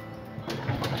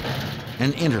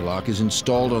 An interlock is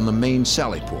installed on the main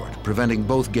sally port, preventing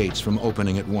both gates from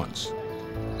opening at once.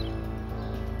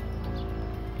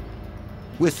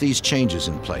 With these changes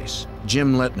in place,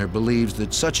 Jim Lettner believes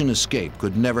that such an escape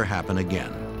could never happen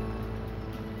again.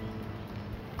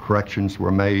 Corrections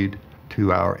were made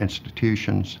to our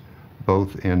institutions,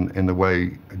 both in the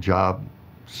way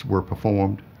jobs were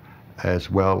performed,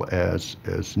 as well as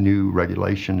new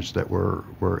regulations that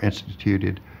were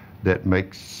instituted that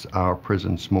makes our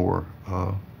prisons more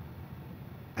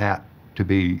apt to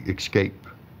be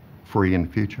escape-free in the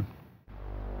future.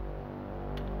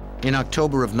 In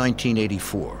October of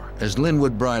 1984, as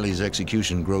Linwood Briley's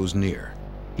execution grows near,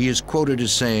 he is quoted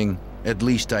as saying, "At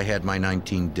least I had my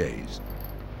 19 days."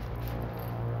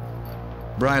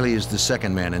 Briley is the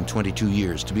second man in 22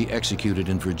 years to be executed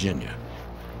in Virginia.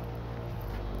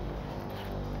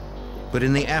 But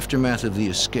in the aftermath of the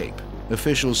escape,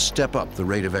 officials step up the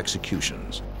rate of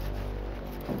executions.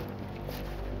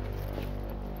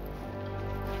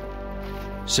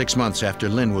 Six months after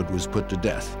Linwood was put to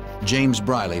death, James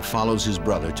Briley follows his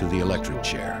brother to the electric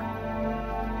chair.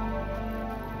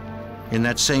 In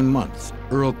that same month,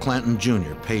 Earl Clanton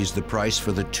Jr. pays the price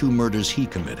for the 2 murders he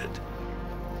committed.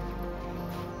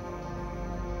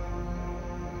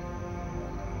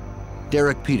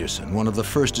 Derek Peterson, one of the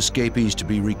first escapees to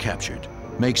be recaptured,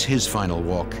 makes his final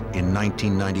walk in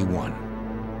 1991.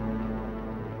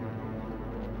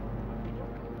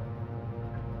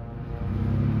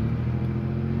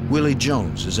 Willie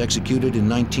Jones is executed in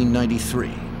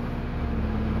 1993.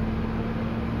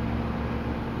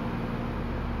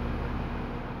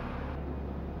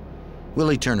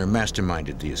 Willie Turner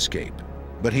masterminded the escape,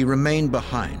 but he remained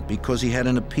behind because he had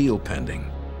an appeal pending.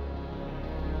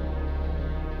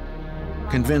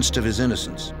 Convinced of his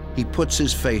innocence, he puts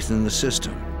his faith in the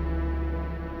system.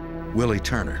 Willie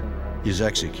Turner is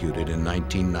executed in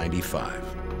 1995.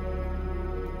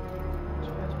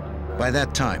 By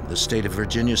that time, the state of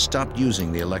Virginia stopped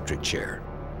using the electric chair.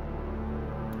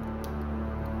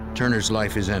 Turner's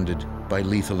life is ended by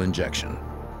lethal injection.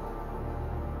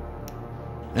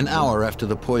 An hour after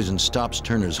the poison stops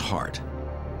Turner's heart,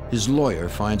 his lawyer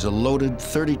finds a loaded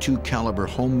 .32 caliber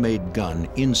homemade gun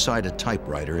inside a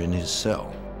typewriter in his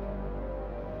cell.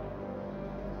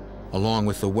 Along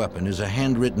with the weapon is a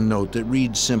handwritten note that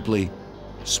reads simply,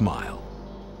 "Smile."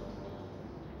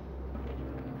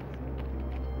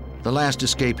 The last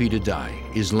escapee to die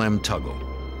is Lem Tuggle.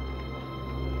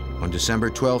 On December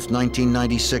 12,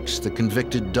 1996, the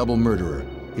convicted double murderer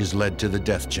is led to the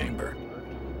death chamber.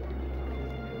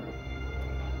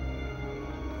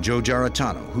 Joe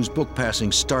Giarratano, whose book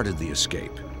passing started the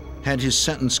escape, had his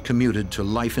sentence commuted to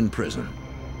life in prison.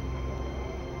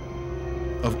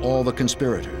 Of all the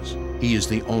conspirators, he is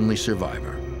the only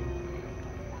survivor.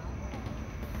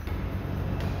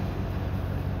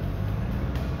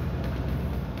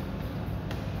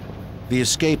 The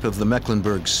escape of the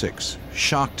Mecklenburg Six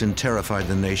shocked and terrified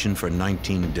the nation for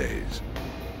 19 days.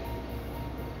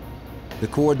 The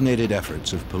coordinated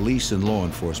efforts of police and law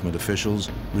enforcement officials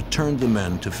returned the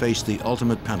men to face the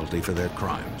ultimate penalty for their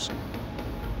crimes.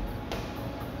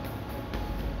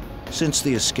 Since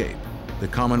the escape, the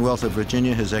Commonwealth of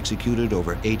Virginia has executed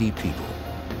over 80 people.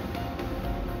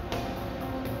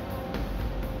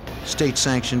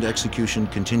 State-sanctioned execution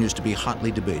continues to be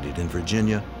hotly debated in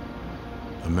Virginia,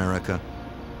 America,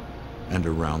 and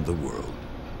around the world.